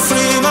to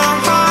free my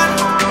heart?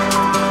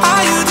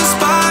 Are you the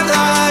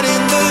spotlight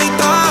in the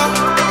dark?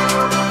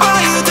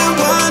 Are you the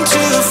one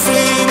to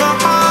free my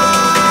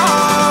heart?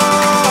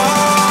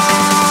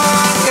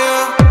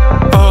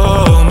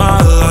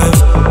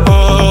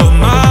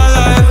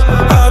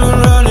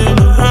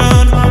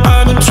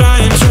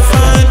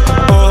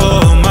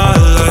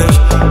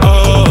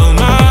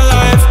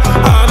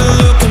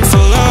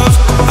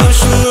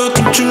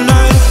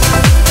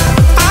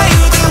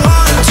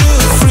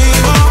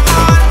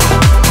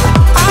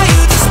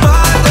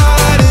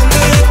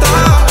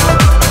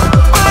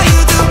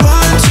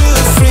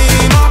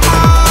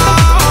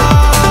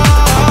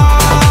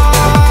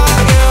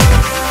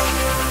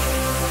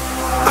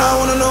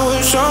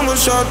 so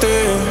much out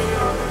there.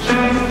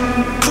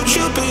 Could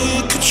you be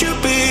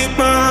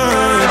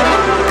mine?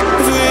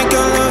 If we ain't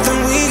got love, then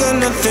we got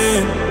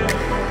nothing.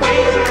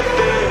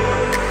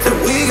 Then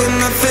we got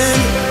nothing.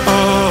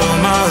 All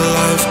my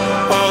life,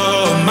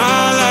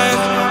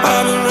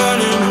 I've been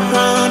running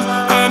around,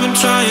 I've been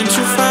trying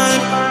to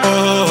find.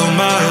 All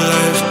my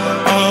life,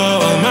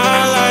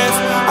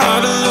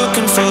 I've been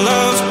looking for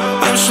love,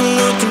 I'm still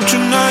looking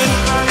tonight.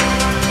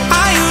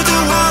 Are you the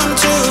one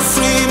to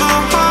free my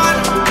heart?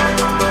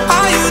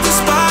 Are you the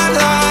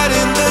spotlight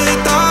in the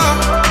dark?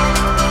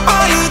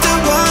 Are you the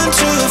one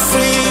to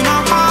free my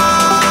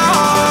heart?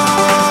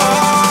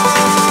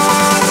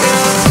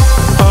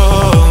 Yeah.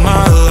 All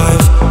my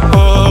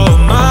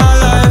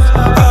life,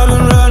 I've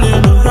been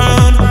running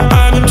around,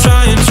 I've been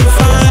trying to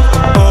find.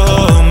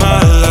 All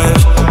my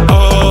life,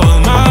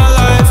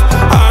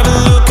 I've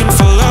been looking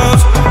for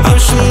love, I'm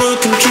still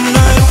looking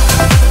tonight.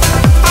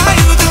 Are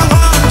you the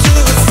one to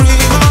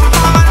free my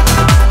heart?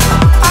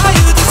 Are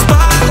you the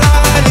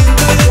spotlight in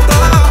the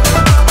dark?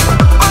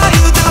 Are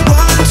you the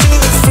one to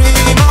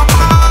free my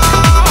heart?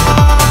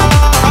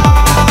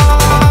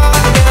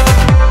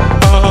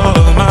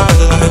 All my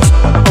life,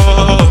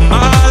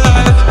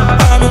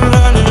 I've been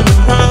running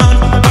around,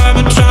 I've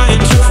been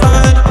trying to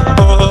find.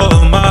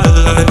 All my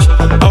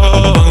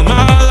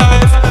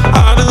life,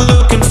 I've been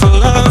looking for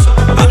love,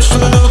 I'm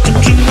still looking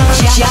tonight.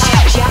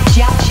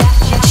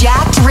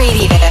 Jacked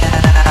Radio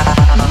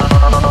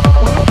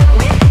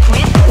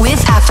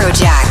with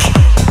Afrojack.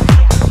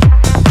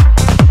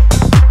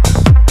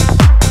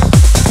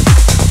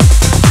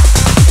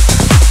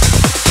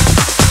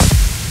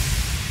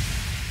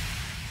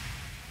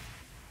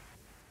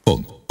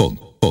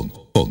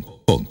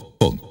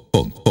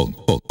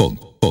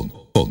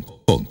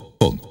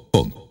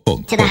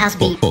 To the house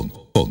beat.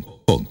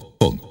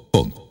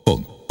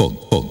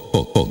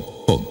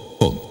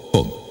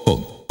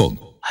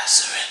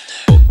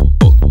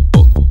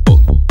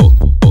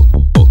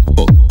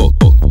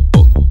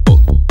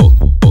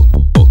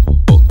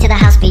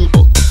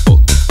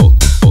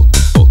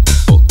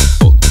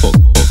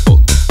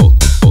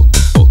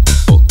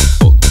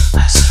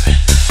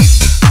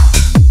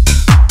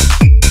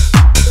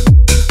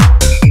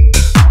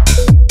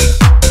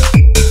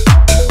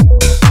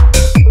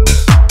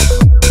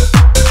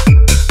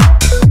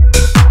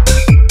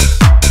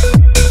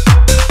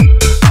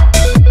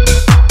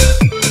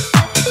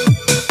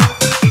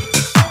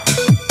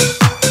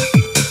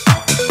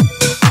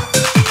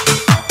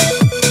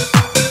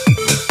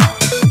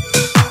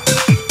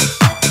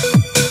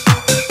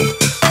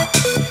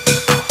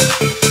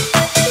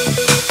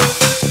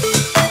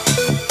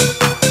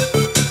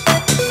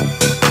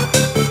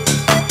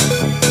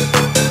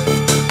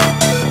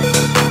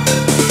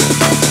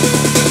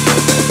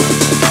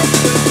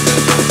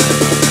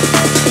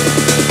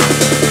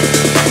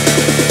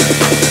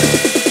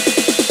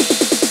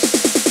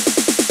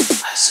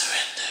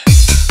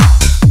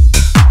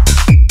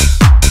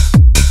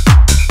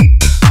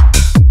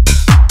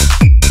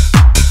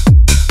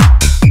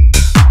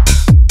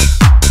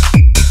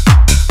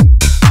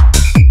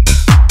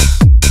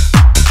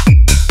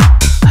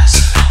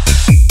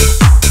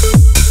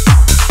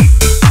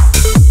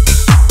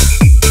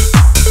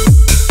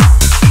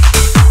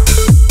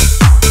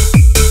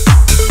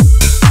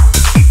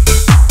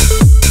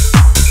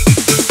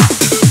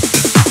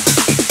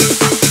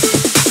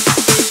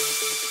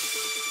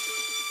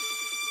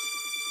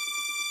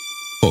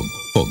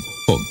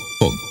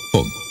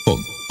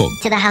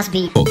 To the house beat. To the house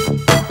beat.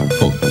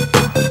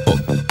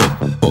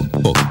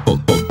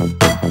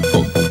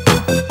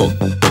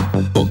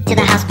 To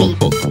the house beat.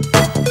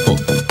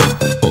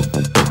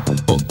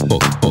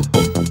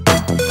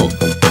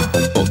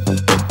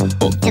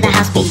 To the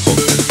house beat.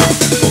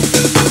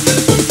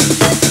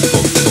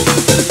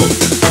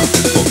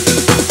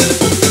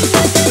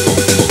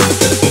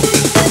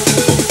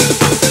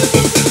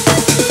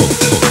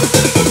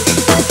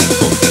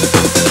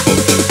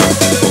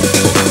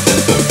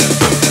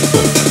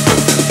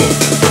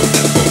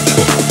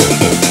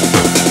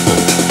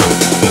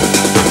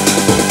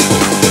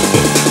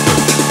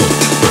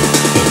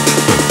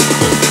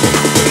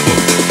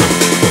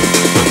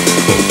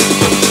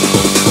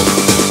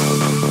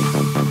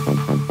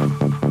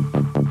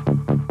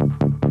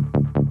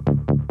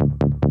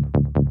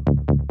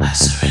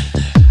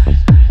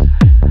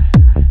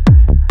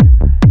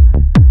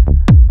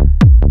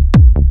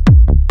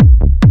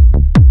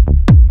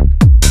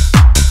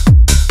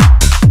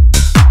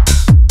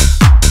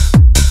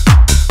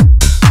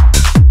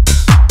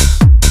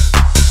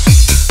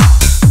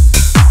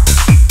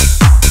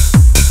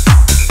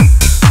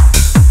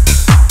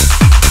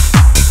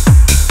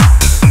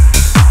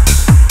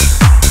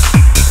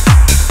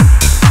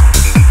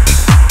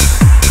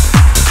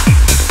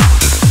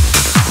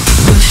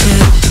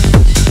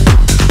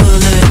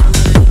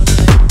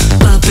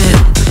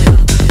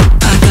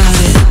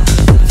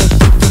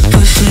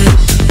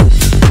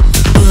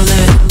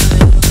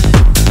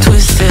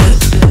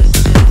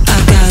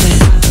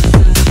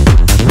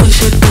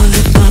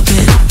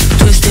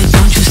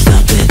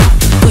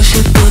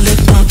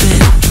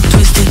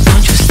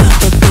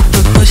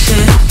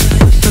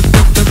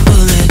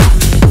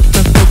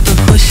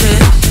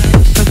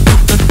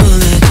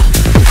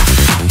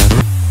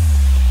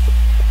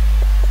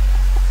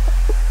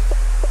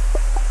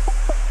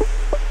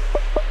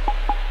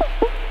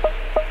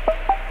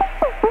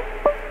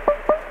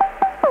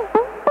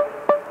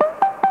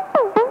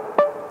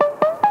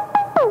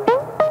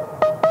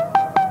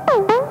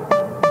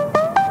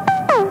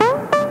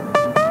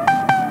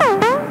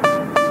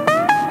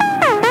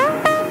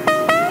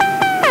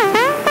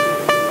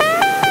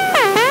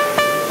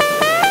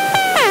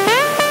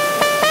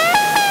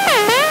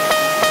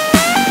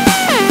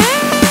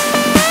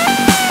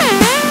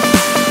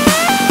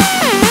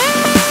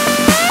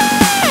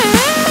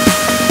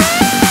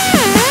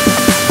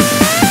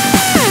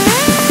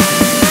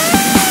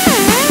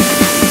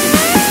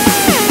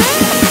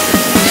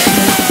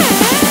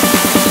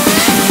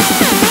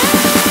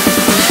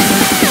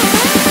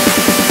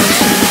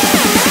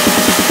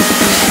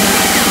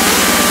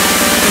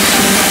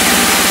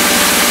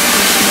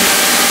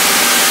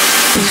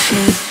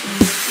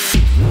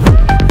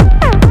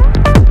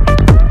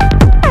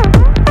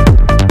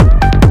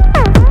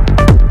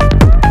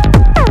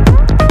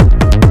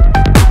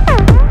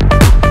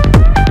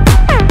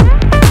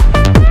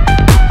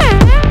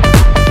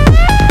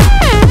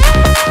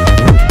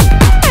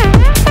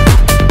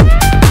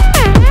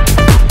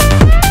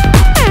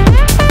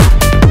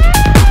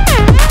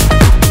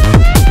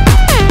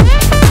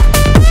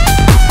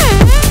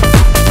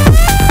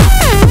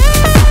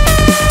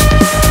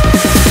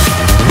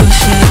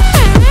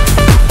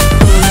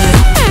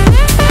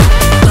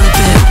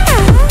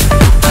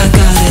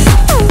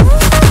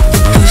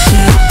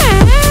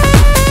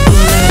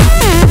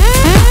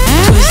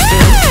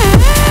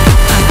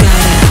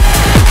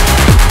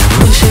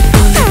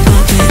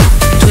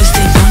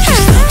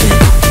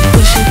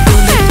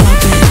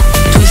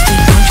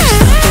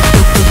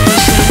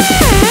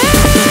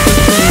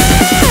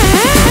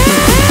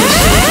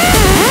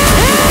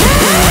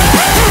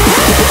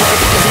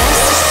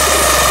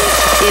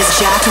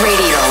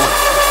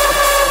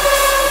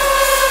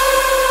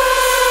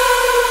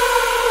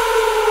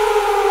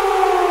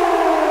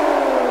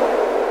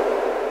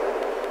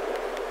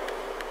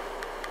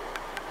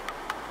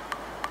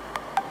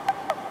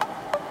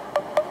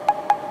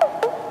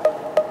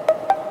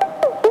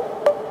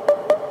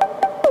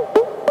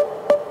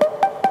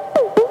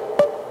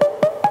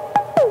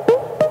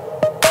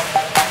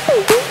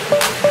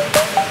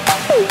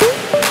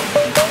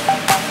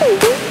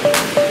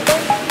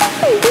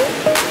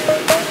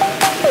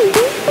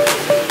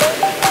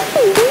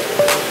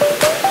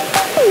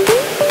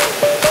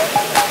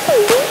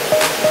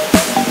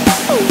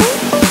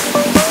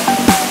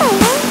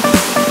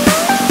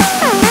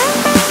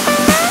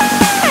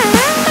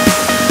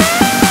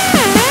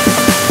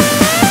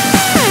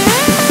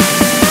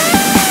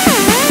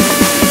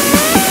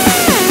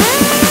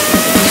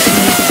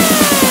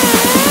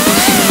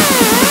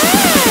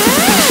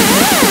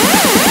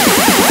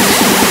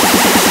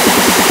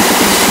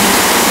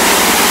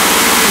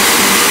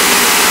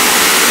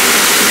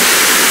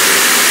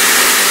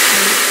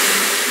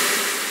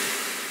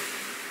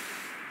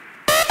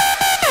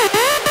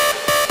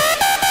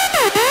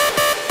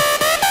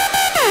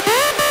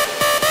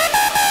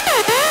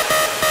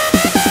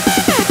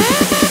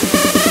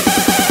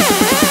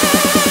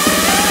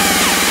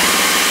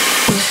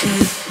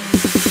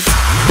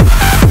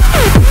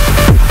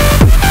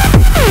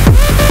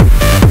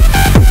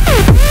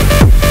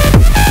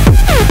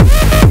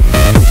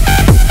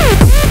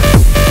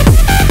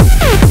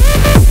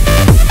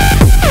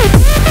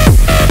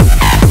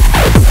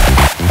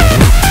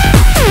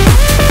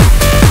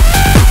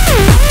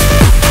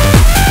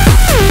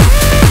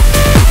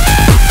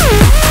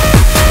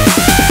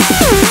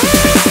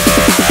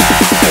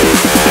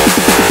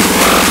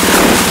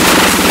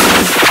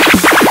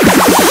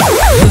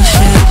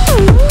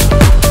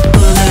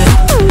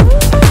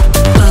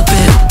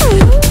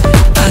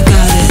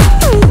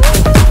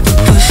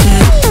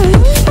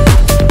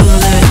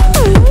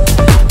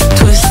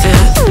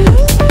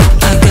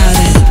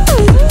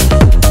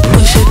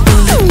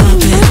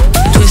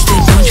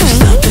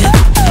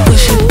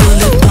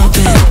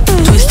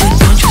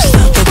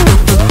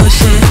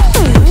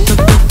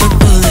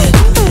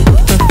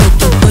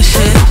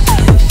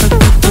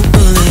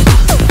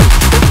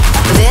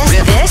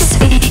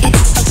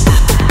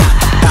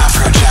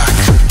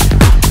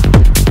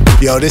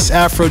 Yo, this is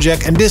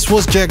Afrojack, and this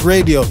was Jack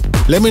Radio.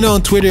 Let me know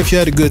on Twitter if you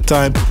had a good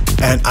time,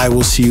 and I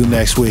will see you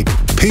next week.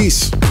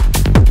 Peace.